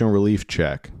inflation relief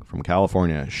check from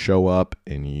California show up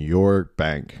in your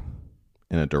bank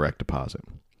in a direct deposit.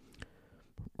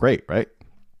 Great, right?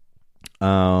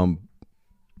 In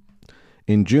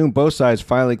June, both sides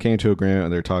finally came to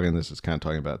agreement, and this is kind of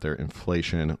talking about their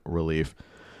inflation relief.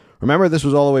 Remember, this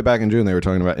was all the way back in June. They were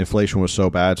talking about inflation was so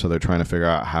bad, so they're trying to figure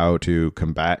out how to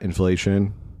combat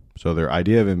inflation. So their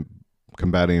idea of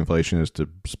combating inflation is to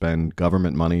spend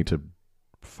government money to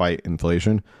fight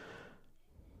inflation.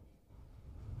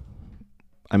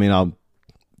 I mean, I'll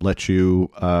let you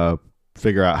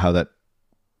figure out how that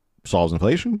solves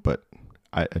inflation, but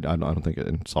I don't think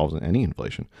it solves any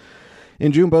inflation.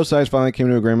 In June, both sides finally came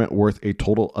to an agreement worth a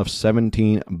total of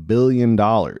 $17 billion.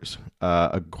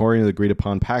 According to the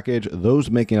agreed-upon package, those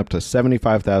making up to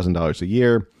 $75,000 a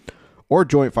year or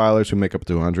joint filers who make up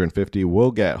to $150,000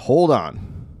 will get, hold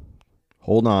on,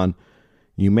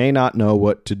 you may not know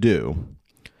what to do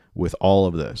with all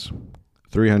of this,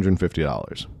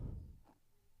 $350.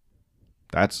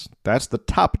 That's the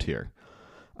top tier.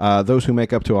 Those who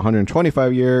make up to $125,000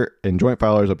 a year and joint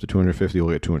filers up to $250,000 will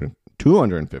get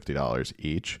 $250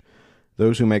 each.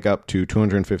 Those who make up to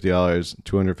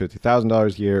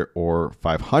 $250,000 a year or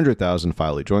 $500,000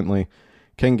 filed jointly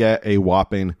can get a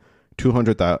whopping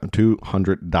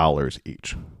 $200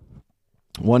 each.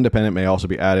 One dependent may also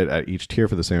be added at each tier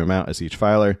for the same amount as each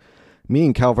filer,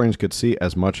 meaning Californians could see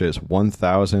as much as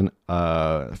 $1,050,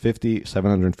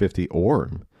 $750, or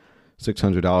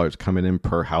 $600 coming in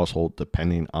per household,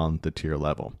 depending on the tier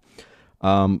level.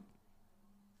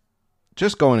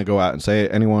 Just going to go out and say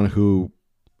anyone who,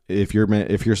 if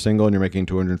you're single and you're making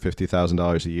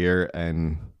 $250,000 a year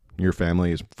and your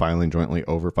family is filing jointly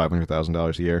over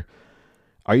 $500,000 a year,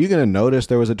 are you going to notice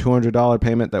there was a $200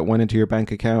 payment that went into your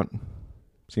bank account?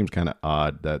 Seems kind of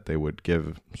odd that they would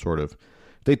give sort of.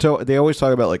 They always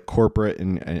talk about like corporate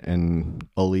and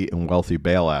elite and wealthy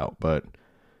bailout, but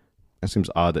it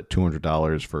seems odd that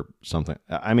 $200 for something.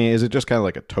 I mean, is it just kind of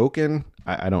like a token?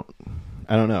 I don't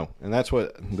know. And that's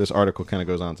what this article kind of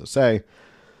goes on to say.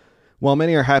 While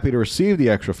many are happy to receive the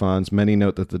extra funds, many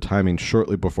note that the timing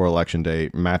shortly before Election Day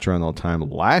matched around the time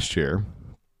last year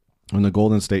when the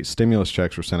Golden State stimulus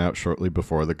checks were sent out shortly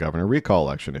before the governor recall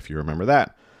election, if you remember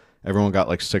that. Everyone got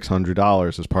like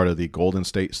 $600 as part of the Golden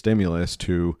State stimulus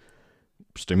to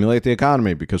stimulate the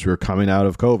economy because we were coming out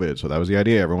of COVID. So that was the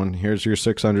idea. Everyone, here's your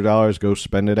 $600. Go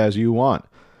spend it as you want.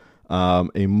 A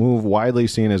move widely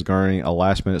seen as garnering a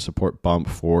last-minute support bump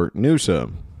for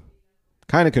Newsom.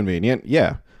 Kind of convenient,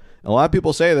 yeah. A lot of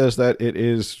people say this, that it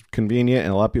is convenient,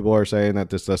 and a lot of people are saying that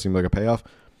this does seem like a payoff.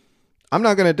 I'm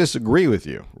not going to disagree with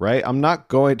you, right? I'm not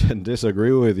going to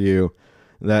disagree with you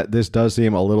that this does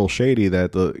seem a little shady,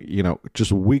 that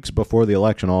just weeks before the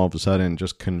election, all of a sudden,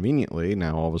 just conveniently,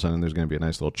 now all of a sudden there's going to be a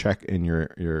nice little check in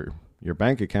your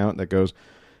bank account that goes,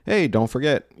 hey, don't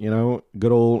forget,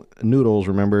 good old Noodles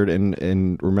remembered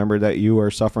and remember that you are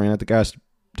suffering at the gas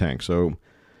tank. So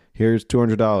here's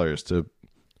 $200 to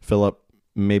fill up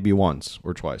maybe once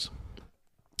or twice.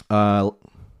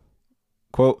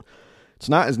 Quote, it's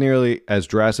not as nearly as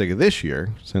drastic this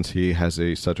year since he has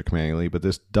such a commanding lead, but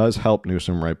this does help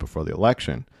Newsom right before the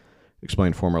election,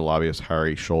 explained former lobbyist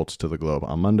Harry Schultz to the Globe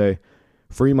on Monday.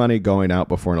 Free money going out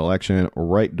before an election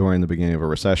right during the beginning of a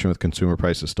recession with consumer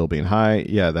prices still being high,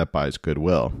 yeah, that buys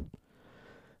goodwill.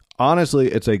 Honestly,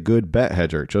 it's a good bet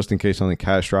hedger. Just in case something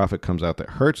catastrophic comes out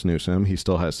that hurts Newsom, he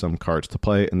still has some cards to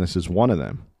play, and this is one of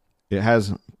them. It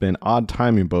has been odd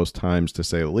timing both times, to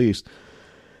say the least.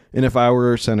 And if I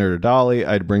were Senator Dali,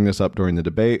 I'd bring this up during the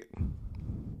debate.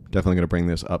 Definitely going to bring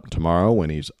this up tomorrow when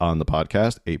he's on the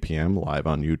podcast, 8 p.m. live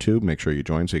on YouTube. Make sure you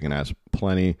join so you can ask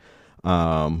plenty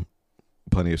of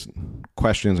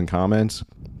questions and comments.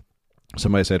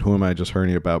 Somebody said, who am I just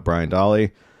hearing about Brian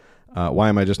Dali? Why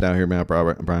am I just now hearing about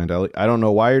Brian Dali? I don't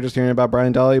know why you're just hearing about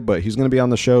Brian Dali, but he's going to be on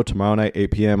the show tomorrow night,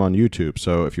 8 p.m. on YouTube.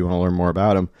 So if you want to learn more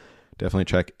about him, definitely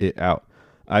check it out.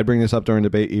 I'd bring this up during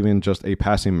debate, even just a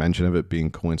passing mention of it being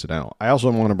coincidental. I also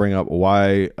want to bring up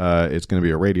why it's going to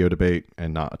be a radio debate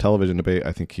and not a television debate.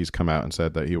 I think he's come out and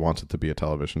said that he wants it to be a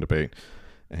television debate,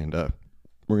 and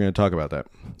we're going to talk about that.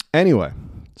 Anyway,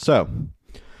 so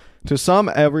to sum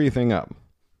everything up,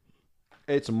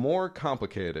 it's more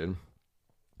complicated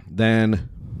than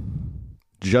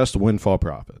just windfall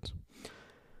profits.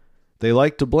 They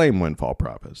like to blame windfall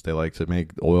profits. They like to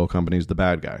make oil companies the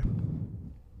bad guy.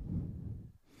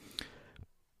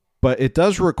 But it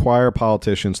does require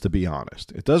politicians to be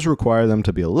honest. It does require them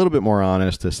to be a little bit more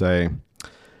honest, to say,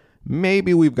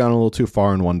 maybe we've gone a little too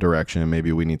far in one direction.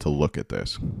 Maybe we need to look at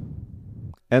this.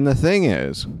 And the thing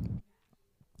is,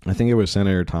 I think it was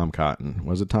Senator Tom Cotton.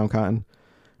 Was it Tom Cotton?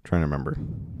 I'm trying to remember.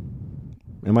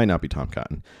 It might not be Tom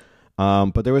Cotton.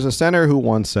 But there was a senator who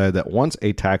once said that once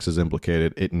a tax is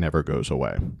implicated, it never goes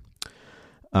away.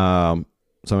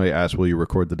 Somebody asked, will you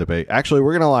record the debate? Actually,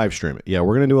 we're going to live stream it. Yeah,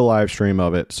 we're going to do a live stream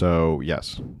of it. So,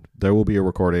 yes, there will be a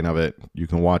recording of it. You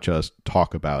can watch us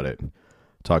talk about it,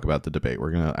 talk about the debate.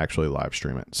 We're going to actually live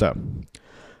stream it. So,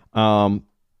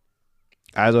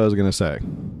 as I was going to say,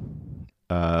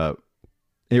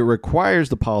 it requires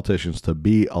the politicians to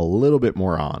be a little bit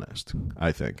more honest,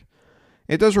 I think.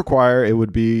 It does require, it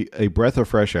would be a breath of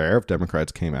fresh air if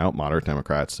Democrats came out, moderate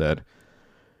Democrats said,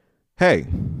 hey,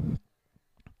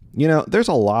 there's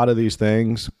a lot of these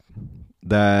things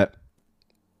that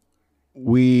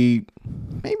we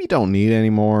maybe don't need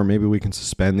anymore. Maybe we can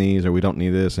suspend these, or we don't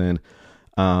need this. And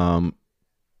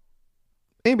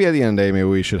maybe at the end of the day, maybe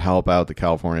we should help out the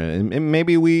California. And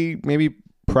maybe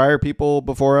prior people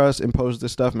before us imposed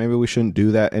this stuff. Maybe we shouldn't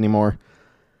do that anymore.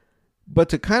 But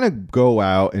to kind of go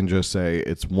out and just say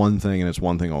it's one thing and it's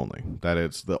one thing only, that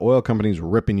it's the oil companies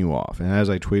ripping you off. And as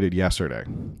I tweeted yesterday,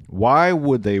 why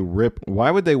would they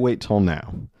wait till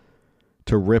now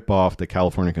to rip off the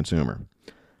California consumer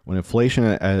when inflation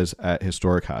is at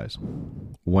historic highs,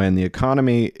 when the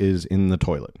economy is in the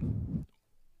toilet?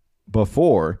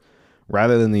 Before,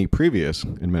 rather than the previous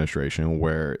administration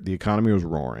where the economy was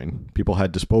roaring, people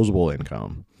had disposable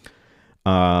income,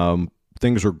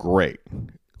 things were great.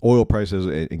 Oil prices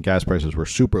and gas prices were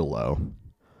super low.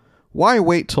 Why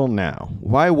wait till now?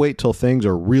 Why wait till things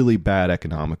are really bad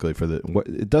economically?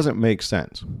 It doesn't make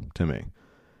sense to me.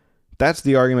 That's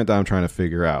the argument that I'm trying to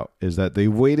figure out, is that they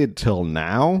waited till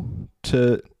now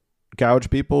to gouge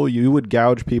people. You would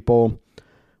gouge people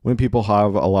when people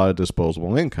have a lot of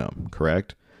disposable income,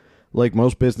 correct? Like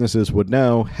most businesses would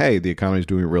know, hey, the economy is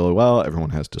doing really well.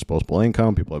 Everyone has disposable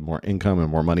income. People have more income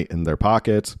and more money in their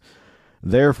pockets.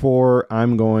 Therefore,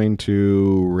 I'm going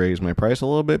to raise my price a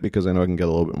little bit because I know I can get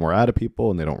a little bit more out of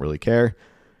people and they don't really care.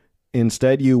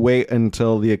 Instead, you wait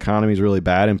until the economy is really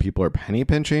bad and people are penny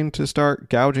pinching to start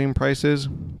gouging prices.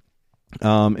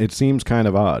 It seems kind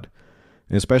of odd,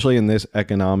 and especially in this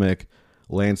economic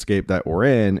landscape that we're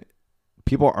in.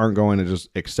 People aren't going to just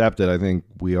accept it. I think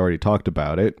we already talked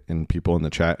about it, and people in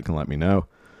the chat can let me know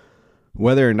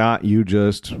whether or not you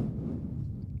just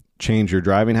change your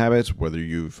driving habits, whether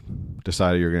you've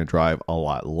decided you're going to drive a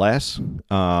lot less.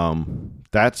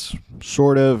 That's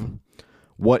sort of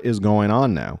what is going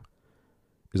on now,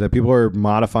 is that people are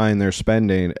modifying their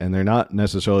spending and they're not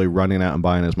necessarily running out and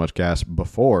buying as much gas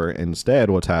before.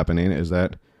 Instead, what's happening is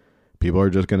that people are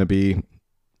just going to be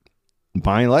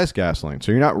buying less gasoline.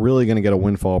 So you're not really going to get a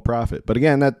windfall profit. But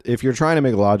again, that if you're trying to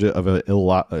make logic out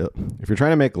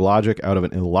of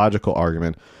an illogical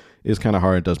argument, is kind of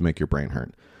hard. It does make your brain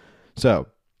hurt. So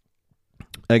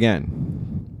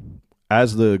again,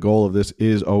 as the goal of this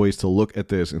is always to look at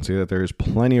this and see that there is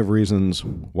plenty of reasons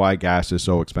why gas is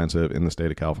so expensive in the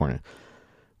state of California.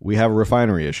 We have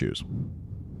refinery issues.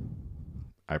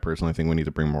 I personally think we need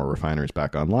to bring more refineries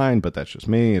back online, but that's just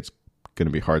me. It's going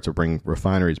to be hard to bring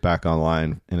refineries back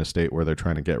online in a state where they're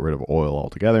trying to get rid of oil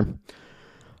altogether.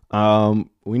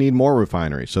 We need more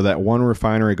refineries so that one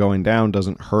refinery going down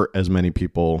doesn't hurt as many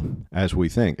people as we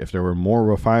think. If there were more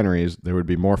refineries, there would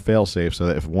be more fail-safe so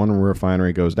that if one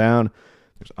refinery goes down,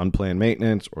 there's unplanned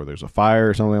maintenance or there's a fire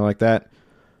or something like that,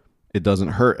 it doesn't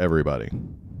hurt everybody.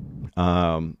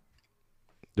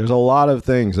 There's a lot of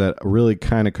things that really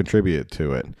kind of contribute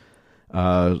to it.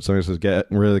 Somebody says, get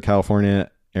rid of the California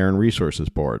Air and Resources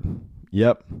Board.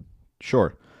 Yep,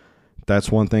 sure.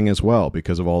 That's one thing as well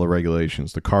because of all the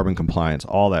regulations, the carbon compliance,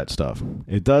 all that stuff.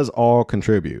 It does all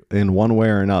contribute in one way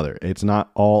or another. It's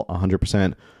not all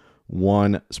 100%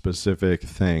 one specific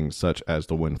thing, such as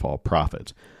the windfall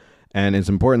profits. And it's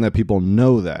important that people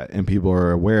know that and people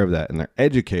are aware of that and they're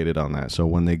educated on that. So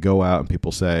when they go out and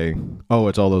people say, oh,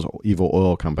 it's all those evil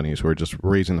oil companies who are just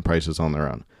raising the prices on their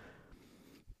own.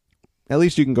 At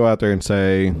least you can go out there and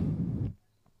say,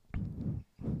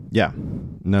 yeah,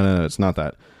 no, it's not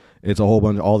that. It's a whole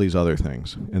bunch of all these other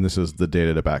things. And this is the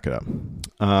data to back it up.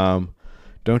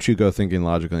 Don't you go thinking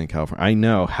logically in California. I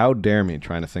know. How dare me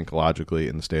trying to think logically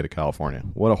in the state of California.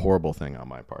 What a horrible thing on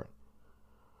my part.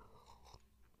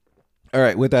 All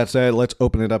right, with that said, let's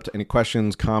open it up to any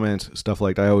questions, comments, stuff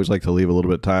like that. I always like to leave a little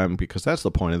bit of time because that's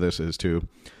the point of this, is to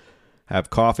have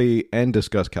coffee and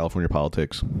discuss California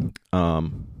politics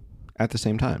at the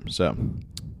same time. So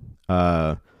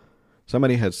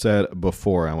somebody had said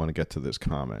before, I want to get to this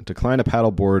comment, decline a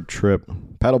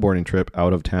paddleboarding trip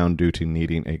out of town due to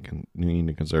needing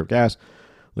to conserve gas,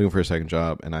 looking for a second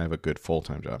job, and I have a good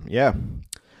full-time job. Yeah,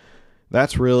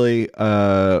 that's really...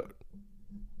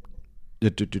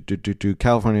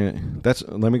 California.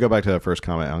 Let me go back to that first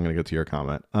comment. I'm going to get to your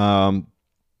comment.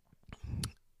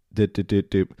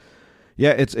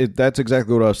 Yeah, that's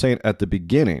exactly what I was saying at the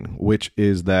beginning, which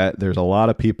is that there's a lot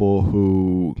of people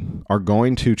who are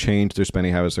going to change their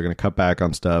spending habits. They're going to cut back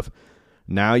on stuff.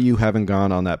 Now you haven't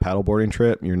gone on that paddleboarding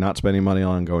trip. You're not spending money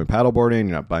on going paddleboarding.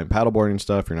 You're not buying paddleboarding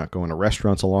stuff. You're not going to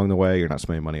restaurants along the way. You're not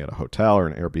spending money at a hotel or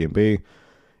an Airbnb.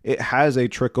 It has a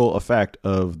trickle effect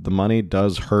of the money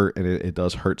does hurt, and it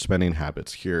does hurt spending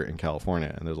habits here in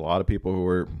California. And there's a lot of people who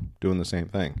are doing the same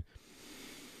thing.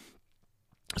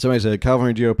 Somebody said,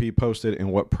 California GOP posted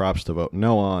and what props to vote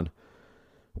no on.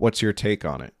 What's your take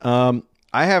on it?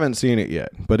 I haven't seen it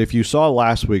yet, but if you saw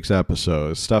last week's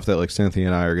episode, stuff that like Cynthia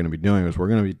and I are going to be doing is we're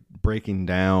going to be breaking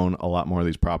down a lot more of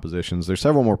these propositions. There's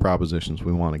several more propositions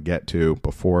we want to get to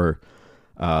before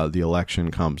the election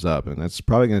comes up, and it's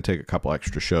probably going to take a couple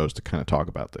extra shows to kind of talk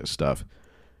about this stuff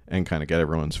and kind of get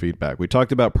everyone's feedback. We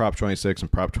talked about Prop 26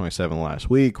 and Prop 27 last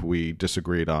week. We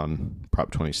disagreed on Prop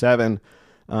 27,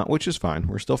 which is fine.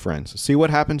 We're still friends. See what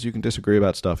happens. You can disagree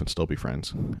about stuff and still be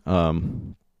friends.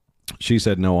 She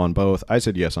said no on both. I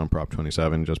said yes on Prop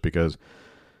 27 just because,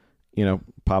 you know,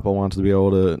 Papa wants to be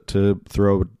able to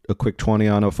throw a quick 20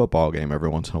 on a football game every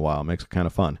once in a while. It makes it kind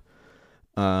of fun.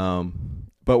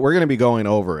 But we're going to be going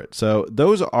over it. So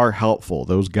those are helpful.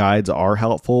 Those guides are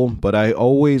helpful. But I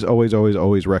always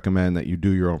recommend that you do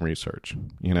your own research.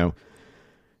 You know,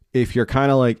 if you're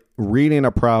kind of like reading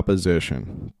a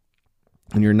proposition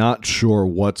and you're not sure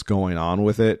what's going on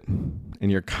with it, and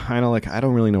you're kind of like, I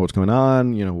don't really know what's going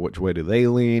on. You know, which way do they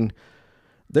lean?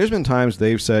 There's been times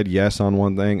they've said yes on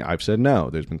one thing. I've said no.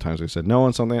 There's been times they've said no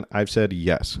on something. I've said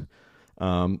yes.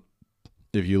 If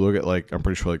you look at, like, I'm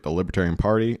pretty sure like the Libertarian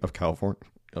Party of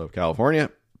California,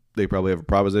 they probably have a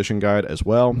proposition guide as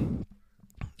well.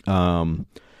 I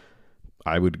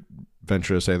would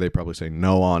venture to say they probably say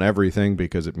no on everything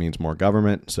because it means more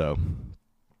government. So,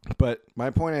 but my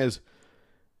point is,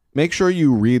 make sure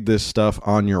you read this stuff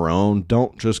on your own.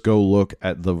 Don't just go look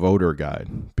at the voter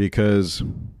guide because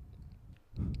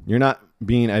you're not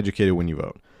being educated when you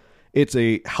vote. It's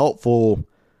a helpful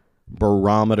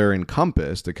barometer and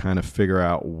compass to kind of figure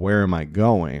out where am I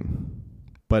going,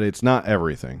 but it's not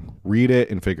everything. Read it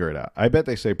and figure it out. I bet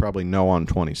they say probably no on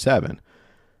 27.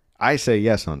 I say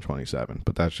yes on 27,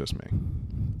 but that's just me.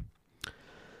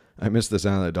 I miss the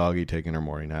sound of the doggy taking her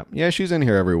morning nap. Yeah, she's in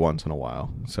here every once in a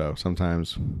while. So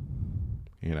sometimes,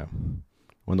 you know,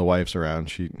 when the wife's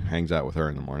around, she hangs out with her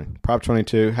in the morning. Prop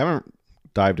 22. Haven't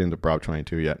dived into Prop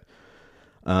 22 yet.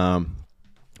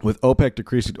 With OPEC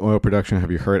decreasing oil production,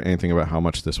 have you heard anything about how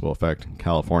much this will affect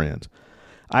Californians?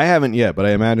 I haven't yet, but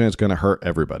I imagine it's going to hurt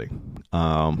everybody.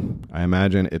 I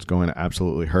imagine it's going to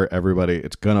absolutely hurt everybody.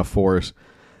 It's going to force,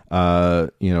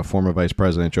 former Vice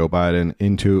President Joe Biden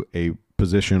into a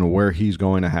position where he's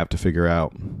going to have to figure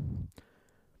out,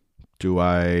 do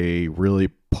I really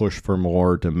push for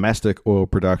more domestic oil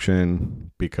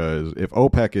production? Because if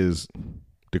OPEC is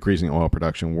decreasing oil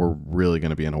production, we're really going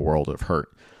to be in a world of hurt.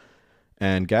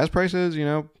 And gas prices,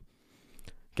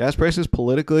 gas prices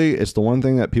politically, it's the one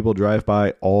thing that people drive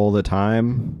by all the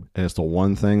time. And it's the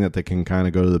one thing that they can kind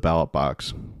of go to the ballot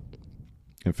box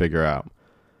and figure out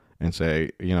and say,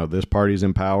 this party's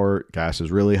in power, gas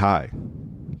is really high.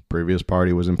 Previous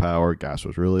party was in power, gas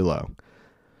was really low.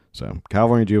 So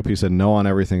California GOP said no on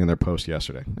everything in their post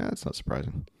yesterday. That's not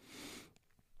surprising.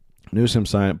 Newsom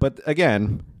signed it. But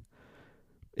again,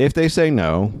 if they say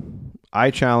no, I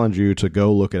challenge you to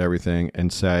go look at everything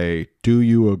and say, do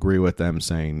you agree with them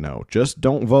saying no? Just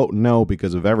don't vote no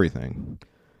because of everything.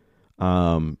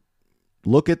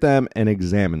 Look at them and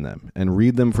examine them and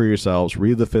read them for yourselves.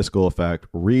 Read the fiscal effect.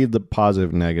 Read the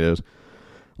positive and negatives.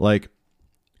 Like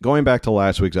going back to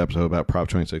last week's episode about Prop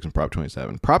 26 and Prop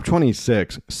 27. Prop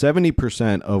 26,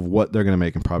 70% of what they're going to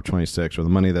make in Prop 26, or the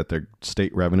money that their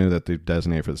state revenue that they've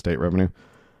designated for the state revenue,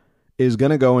 is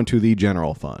going to go into the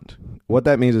general fund. What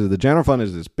that means is the general fund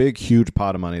is this big, huge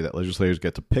pot of money that legislators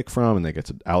get to pick from and they get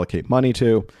to allocate money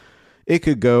to. It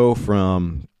could go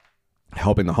from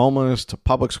helping the homeless to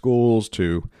public schools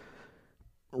to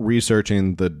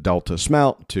researching the Delta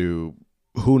smelt to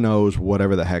who knows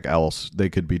whatever the heck else they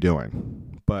could be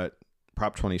doing. But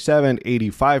Prop 27,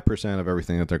 85% of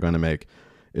everything that they're going to make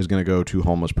is going to go to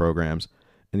homeless programs.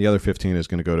 And the other 15 is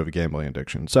going to go to the gambling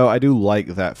addiction. So I do like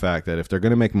that fact that if they're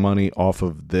going to make money off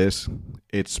of this,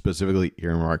 it's specifically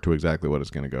earmarked to exactly what it's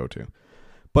going to go to.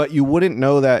 But you wouldn't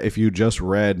know that if you just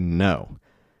read no.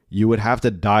 You would have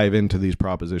to dive into these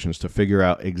propositions to figure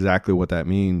out exactly what that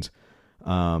means.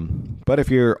 But if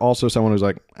you're also someone who's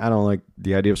like, I don't like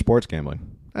the idea of sports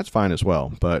gambling, that's fine as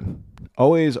well. But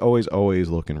always, always, always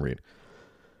look and read.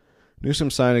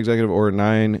 Newsom signed Executive Order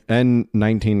 9 and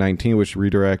 1919, which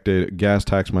redirected gas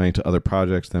tax money to other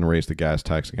projects, then raised the gas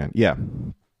tax again. Yeah,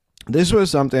 this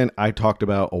was something I talked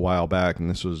about a while back, and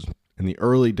this was in the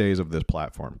early days of this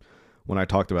platform when I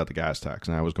talked about the gas tax,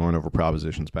 and I was going over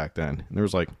propositions back then. And there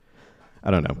was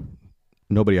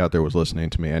nobody out there was listening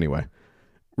to me anyway,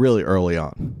 really early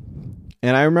on.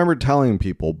 And I remember telling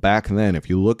people back then, if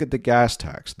you look at the gas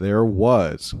tax, there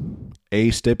was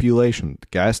a stipulation. The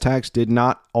gas tax did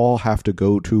not all have to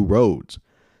go to roads.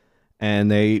 And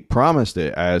they promised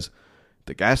it as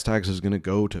the gas tax is going to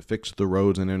go to fix the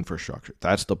roads and infrastructure.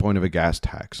 That's the point of a gas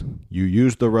tax. You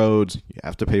use the roads, you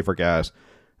have to pay for gas.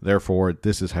 Therefore,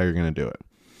 this is how you're going to do it.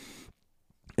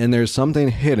 And there's something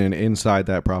hidden inside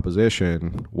that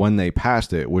proposition when they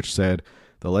passed it, which said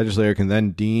the legislator can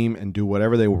then deem and do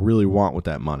whatever they really want with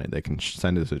that money. They can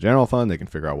send it to the general fund. They can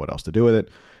figure out what else to do with it.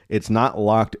 It's not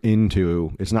locked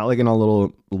into, it's not like in a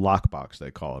little lockbox,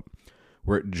 they call it,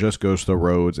 where it just goes to the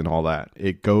roads and all that.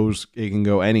 It can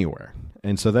go anywhere.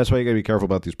 And so that's why you got to be careful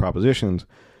about these propositions.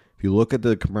 If you look at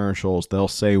the commercials, they'll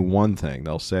say one thing.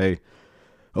 They'll say,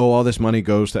 oh, all this money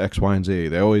goes to X, Y, and Z.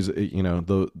 They always,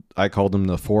 I call them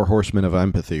the 4 horsemen of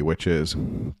empathy, which is,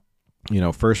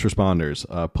 first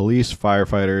responders, police,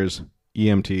 firefighters,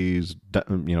 EMTs,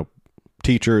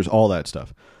 teachers, all that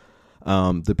stuff.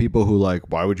 The people who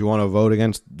why would you want to vote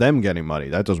against them getting money?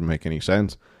 That doesn't make any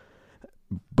sense.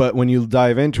 But when you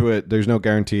dive into it, there's no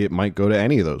guarantee it might go to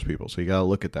any of those people. So you got to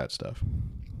look at that stuff.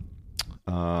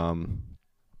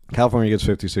 California gets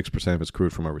 56% of its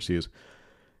crude from overseas.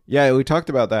 Yeah, we talked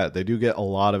about that. They do get a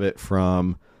lot of it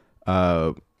from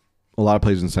a lot of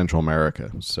places in Central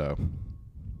America. So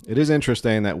it is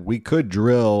interesting that we could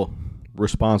drill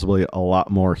responsibly a lot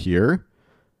more here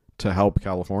to help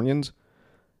Californians,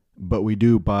 but we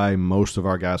do buy most of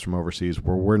our gas from overseas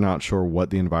where we're not sure what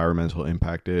the environmental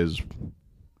impact is.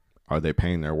 Are they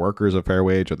paying their workers a fair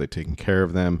wage? Are they taking care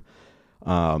of them?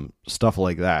 Stuff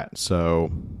like that.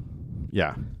 So,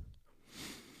 yeah.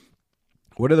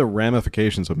 What are the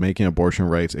ramifications of making abortion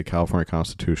rights a California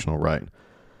constitutional right?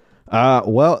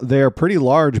 Well, they are pretty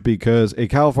large because a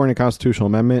California constitutional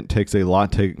amendment takes a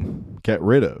lot to get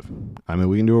rid of. I mean,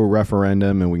 we can do a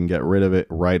referendum and we can get rid of it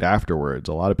right afterwards.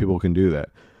 A lot of people can do that.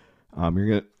 I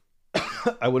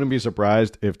wouldn't be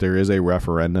surprised if there is a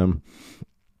referendum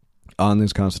on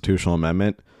this constitutional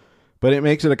amendment, but it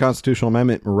makes it a constitutional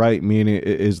amendment right, meaning it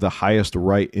is the highest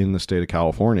right in the state of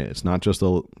California. It's not just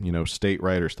a state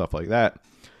right or stuff like that.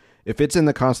 If it's in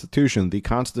the Constitution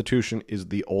is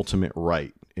the ultimate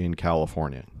right in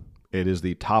California. It is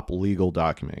the top legal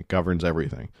document. It governs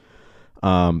everything.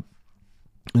 And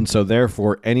so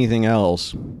therefore anything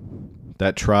else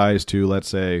that tries to, let's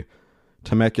say,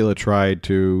 Temecula tried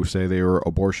to say they were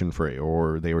abortion free,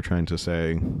 or they were trying to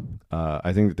say,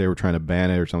 I think that they were trying to ban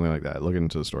it or something like that. Look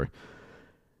into the story.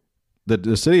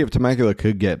 The city of Temecula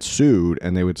could get sued,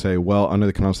 and they would say, well, under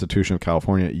the Constitution of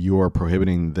California, you are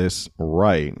prohibiting this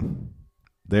right.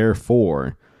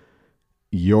 Therefore,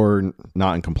 you're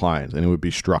not in compliance, and it would be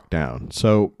struck down.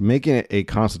 So making it a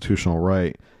constitutional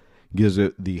right gives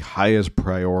it the highest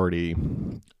priority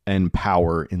and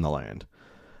power in the land.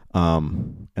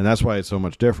 And that's why it's so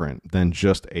much different than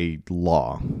just a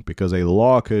law, because a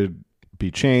law could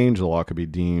be changed, a law could be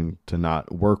deemed to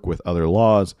not work with other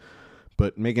laws,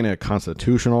 but making it a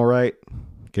constitutional right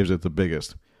gives it the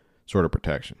biggest sort of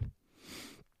protection.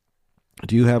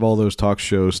 Do you have all those talk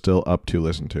shows still up to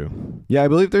listen to? Yeah, I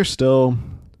believe they're still,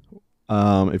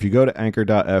 if you go to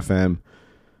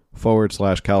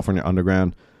anchor.fm/California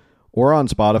Underground, or on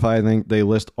Spotify, I think they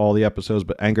list all the episodes,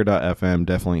 but Anchor.fm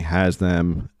definitely has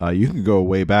them. You can go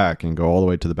way back and go all the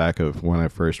way to the back of when I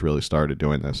first really started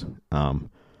doing this. And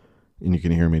you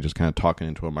can hear me just kind of talking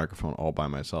into a microphone all by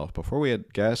myself. Before we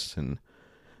had guests and,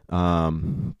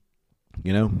 all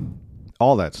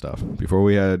that stuff. Before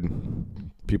we had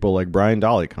people like Brian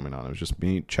Dolly coming on. It was just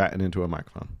me chatting into a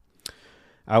microphone.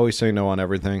 I always say no on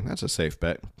everything. That's a safe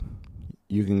bet.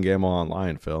 You can gamble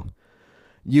online, Phil.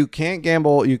 You can't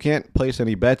gamble. You can't place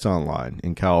any bets online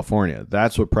in California.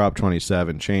 That's what Prop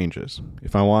 27 changes.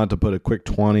 If I wanted to put a quick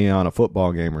 20 on a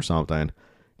football game or something,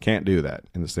 can't do that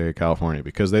in the state of California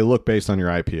because they look based on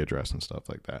your IP address and stuff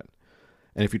like that.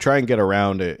 And if you try and get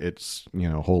around it, it's,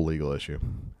 a whole legal issue.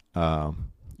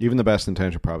 Even the best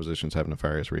intentioned propositions have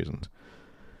nefarious reasons.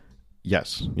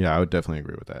 Yes. Yeah, I would definitely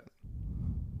agree with that.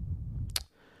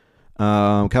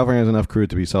 California has enough crude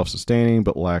to be self-sustaining,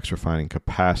 but lacks refining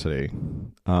capacity.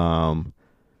 Yeah,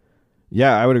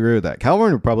 I would agree with that.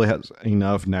 California probably has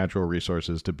enough natural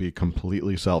resources to be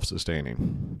completely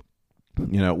self-sustaining.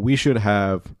 We should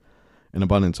have an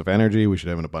abundance of energy. We should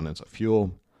have an abundance of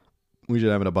fuel. We should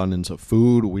have an abundance of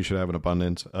food. We should have an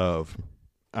abundance of,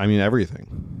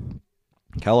 everything.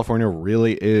 California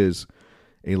really is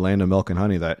a land of milk and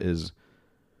honey that is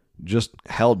just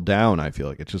held down. I feel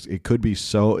like it could be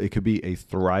a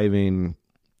thriving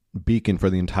beacon for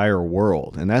the entire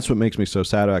world. And that's what makes me so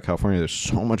sad about California. There's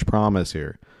so much promise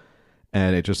here.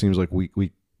 And it just seems like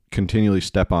we continually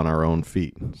step on our own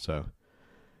feet. So,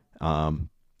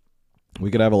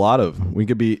 we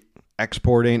could be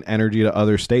exporting energy to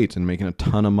other states and making a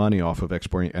ton of money off of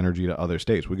exporting energy to other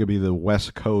states. We could be the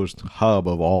West Coast hub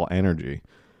of all energy,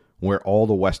 where all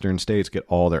the Western states get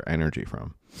all their energy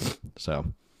from.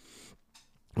 So,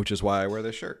 which is why I wear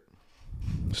this shirt.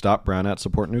 Stop brownout,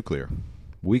 support nuclear.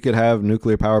 We could have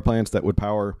nuclear power plants that would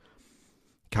power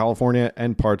California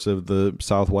and parts of the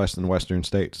Southwest and Western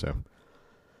states. So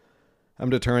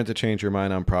I'm determined to change your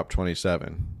mind on Prop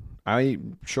 27. I'd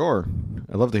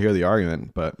love to hear the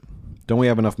argument, but don't we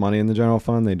have enough money in the general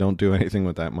fund? They don't do anything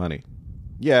with that money.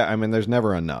 Yeah, there's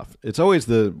never enough. It's always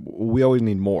we always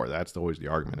need more. That's always the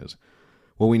argument is,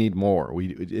 well, we need more. We're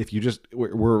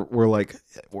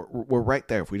right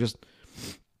there. If we just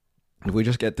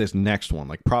get this next one,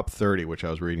 like Prop 30, which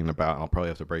I was reading about, I'll probably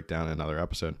have to break down in another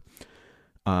episode.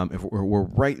 If we're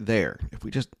right there, if we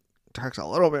just tax a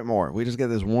little bit more, we just get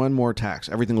this one more tax,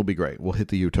 everything will be great. We'll hit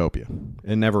the utopia.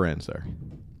 It never ends there.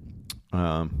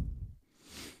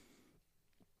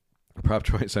 Prop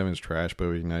 27 is trash, but it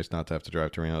would be nice not to have to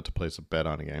drive to Reno to place a bet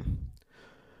on a game.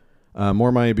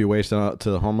 More money to be wasted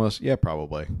to the homeless? Yeah,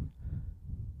 probably.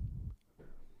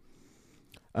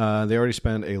 They already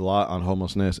spend a lot on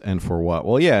homelessness, and for what?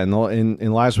 Well, yeah,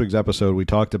 in last week's episode, we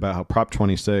talked about how Prop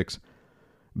 26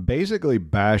 basically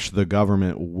bashed the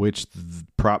government, which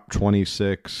Prop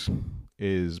 26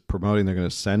 is promoting. They're going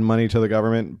to send money to the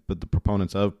government, but the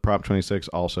proponents of Prop 26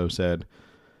 also said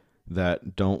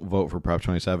that don't vote for Prop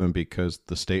 27 because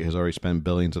the state has already spent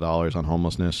billions of dollars on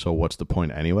homelessness, so what's the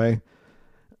point anyway?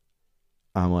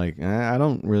 I'm like, I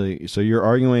don't really. So you're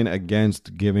arguing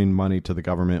against giving money to the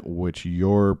government, which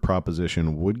your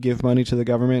proposition would give money to the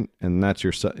government, and that's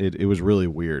it was really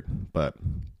weird, but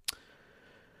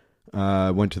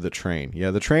went to the train.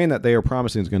 Yeah, the train that they are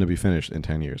promising is going to be finished in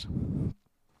 10 years.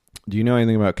 Do you know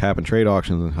anything about cap and trade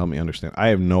auctions and help me understand? I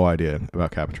have no idea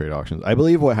about cap and trade auctions. I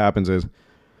believe what happens is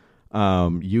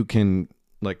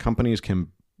companies can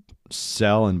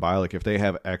sell and buy, like if they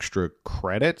have extra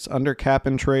credits under cap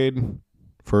and trade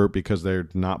because they're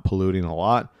not polluting a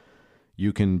lot,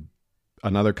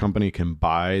 another company can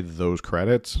buy those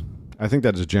credits. I think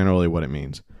that is generally what it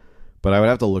means, but I would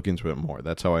have to look into it more.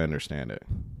 That's how I understand it.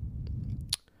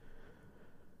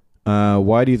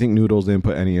 Why do you think Noodles didn't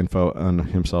put any info on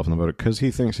himself in the voter? Because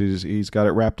he thinks he's got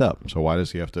it wrapped up. So why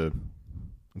does he have to?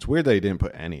 It's weird that he didn't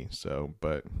put any. So,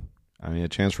 but I mean, a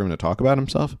chance for him to talk about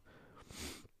himself.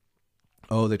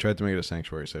 Oh, they tried to make it a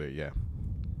sanctuary city. Yeah.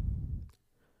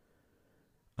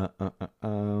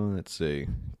 Let's see. A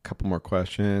couple more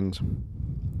questions.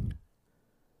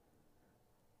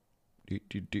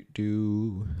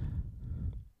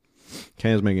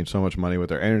 Canada's making so much money with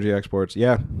their energy exports.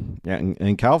 Yeah.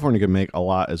 And California can make a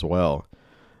lot as well.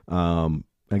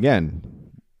 Again,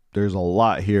 there's a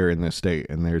lot here in this state,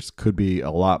 and could be a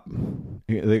lot.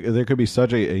 There could be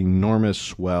such a enormous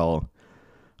swell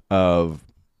of,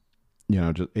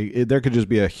 there could just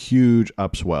be a huge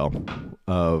upswell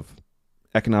of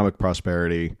economic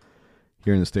prosperity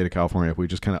here in the state of California if we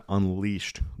just kind of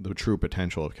unleashed the true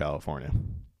potential of California.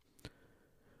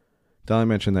 Dolly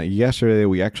mentioned that yesterday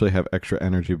we actually have extra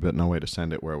energy but no way to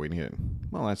send it where we need it.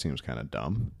 Well, that seems kind of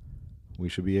dumb. We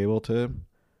should be able to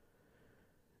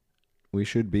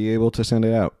send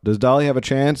it out. Does Dolly have a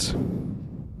chance?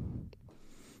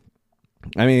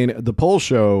 I mean, the polls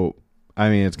show,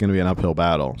 it's going to be an uphill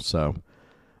battle. So,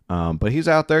 but he's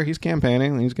out there, he's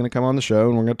campaigning, he's going to come on the show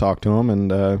and we're going to talk to him.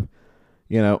 And,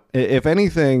 if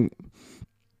anything,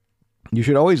 you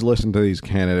should always listen to these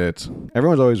candidates.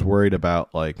 Everyone's always worried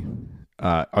about, like,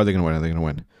 are they going to win? Are they going to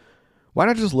win? Why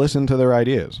not just listen to their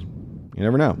ideas? You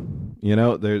never know.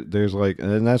 There's like,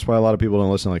 and that's why a lot of people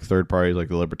don't listen to like third parties, like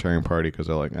the Libertarian Party, because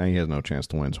they're like, he has no chance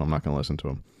to win, so I'm not going to listen to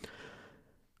him.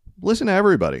 Listen to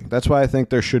everybody. That's why I think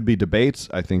there should be debates.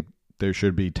 I think there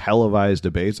should be televised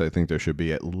debates. I think there should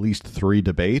be at least 3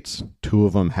 debates. 2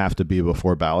 of them have to be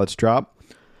before ballots drop.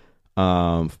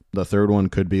 The third one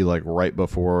could be like right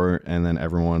before, and then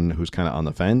everyone who's kind of on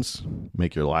the fence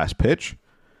make your last pitch.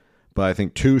 But I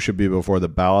think 2 should be before the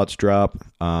ballots drop.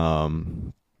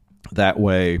 That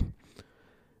way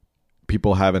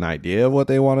people have an idea of what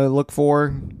they want to look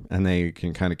for and they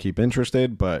can kind of keep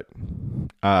interested. But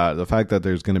the fact that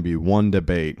there's going to be 1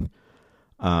 debate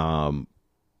and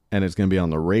it's going to be on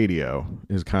the radio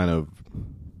is kind of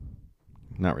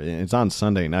not really. It's on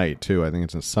Sunday night too. I think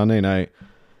it's a Sunday night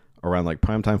around like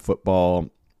primetime football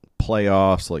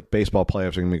playoffs, like baseball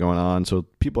playoffs are going to be going on. So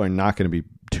people are not going to be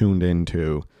tuned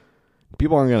into.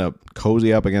 People aren't going to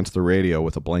cozy up against the radio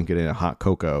with a blanket and a hot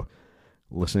cocoa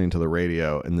listening to the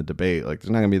radio and the debate. Like, there's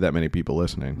not going to be that many people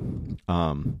listening.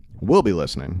 We'll be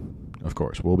listening, of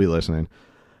course. We'll be listening.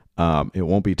 It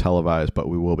won't be televised, but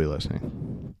we will be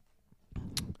listening.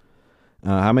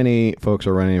 How many folks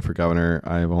are running for governor?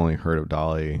 I've only heard of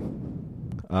Dolly.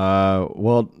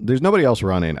 Well, there's nobody else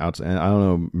running. I don't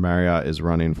know. Marriott is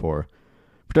running for.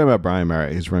 We're talking about Brian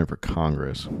Marriott. He's running for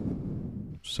Congress.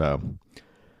 So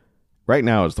right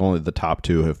now, it's only the top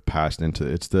 2 have passed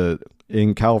into.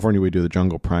 In California, we do the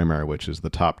jungle primary, which is the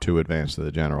top 2 advance to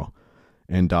the general,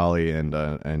 and Dolly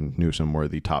and Newsom were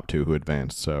the top 2 who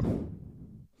advanced. So,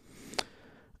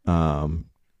 I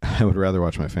would rather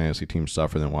watch my fantasy team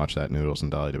suffer than watch that Noodles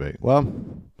and Dolly debate. Well,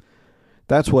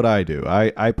 that's what I do.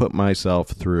 I put myself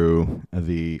through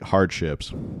the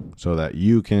hardships so that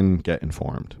you can get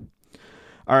informed.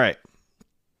 All right.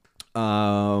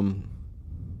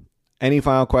 Any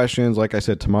final questions? Like I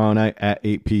said, tomorrow night at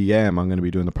 8 p.m., I'm going to be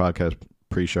doing the podcast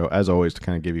pre-show, as always, to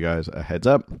kind of give you guys a heads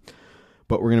up.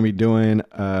 But we're going to be doing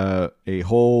a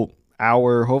whole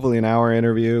hour, hopefully an hour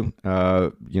interview.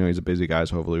 He's a busy guy,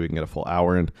 so hopefully we can get a full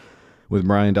hour in with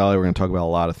Brian Dolly. We're going to talk about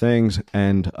a lot of things,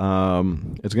 and it's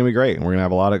going to be great. And we're going to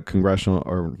have a lot of we're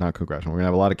going to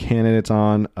have a lot of candidates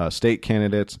on, state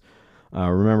candidates.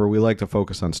 Remember, we like to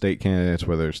focus on state candidates,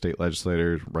 whether state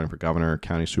legislators, running for governor,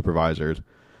 county supervisors.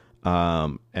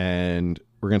 And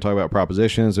we're going to talk about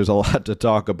propositions. There's a lot to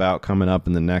talk about coming up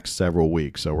in the next several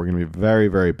weeks. So we're going to be very,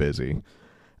 very busy.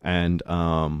 And,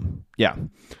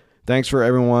 thanks for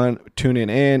everyone tuning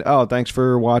in. Oh, thanks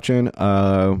for watching.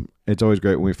 It's always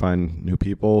great when we find new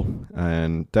people.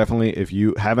 And definitely, if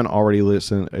you haven't already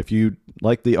listened, if you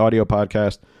like the audio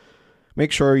podcast,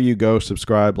 make sure you go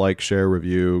subscribe, like, share,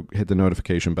 review, hit the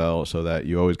notification bell so that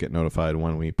you always get notified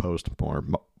when we post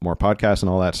more podcasts and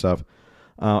all that stuff.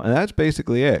 And that's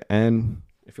basically it. And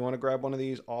if you want to grab one of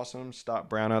these awesome Stop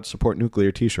Brownout Support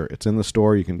Nuclear t-shirt, it's in the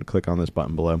store. You can click on this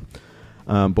button below.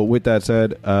 But with that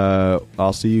said,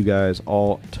 I'll see you guys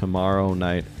all tomorrow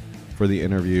night for the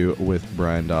interview with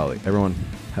Brian Dolly. Everyone,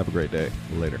 have a great day.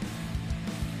 Later.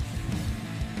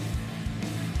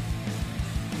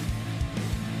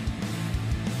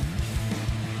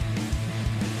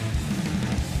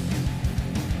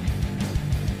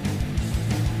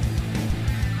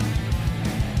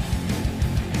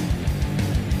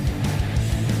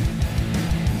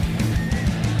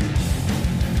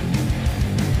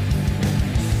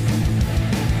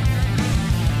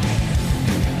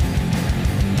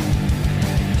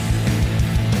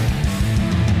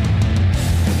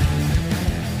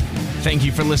 Thank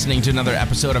you for listening to another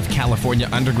episode of California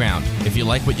Underground. If you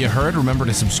like what you heard, remember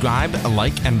to subscribe,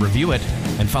 like, and review it,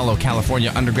 and follow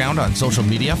California Underground on social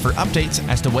media for updates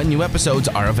as to when new episodes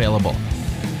are available.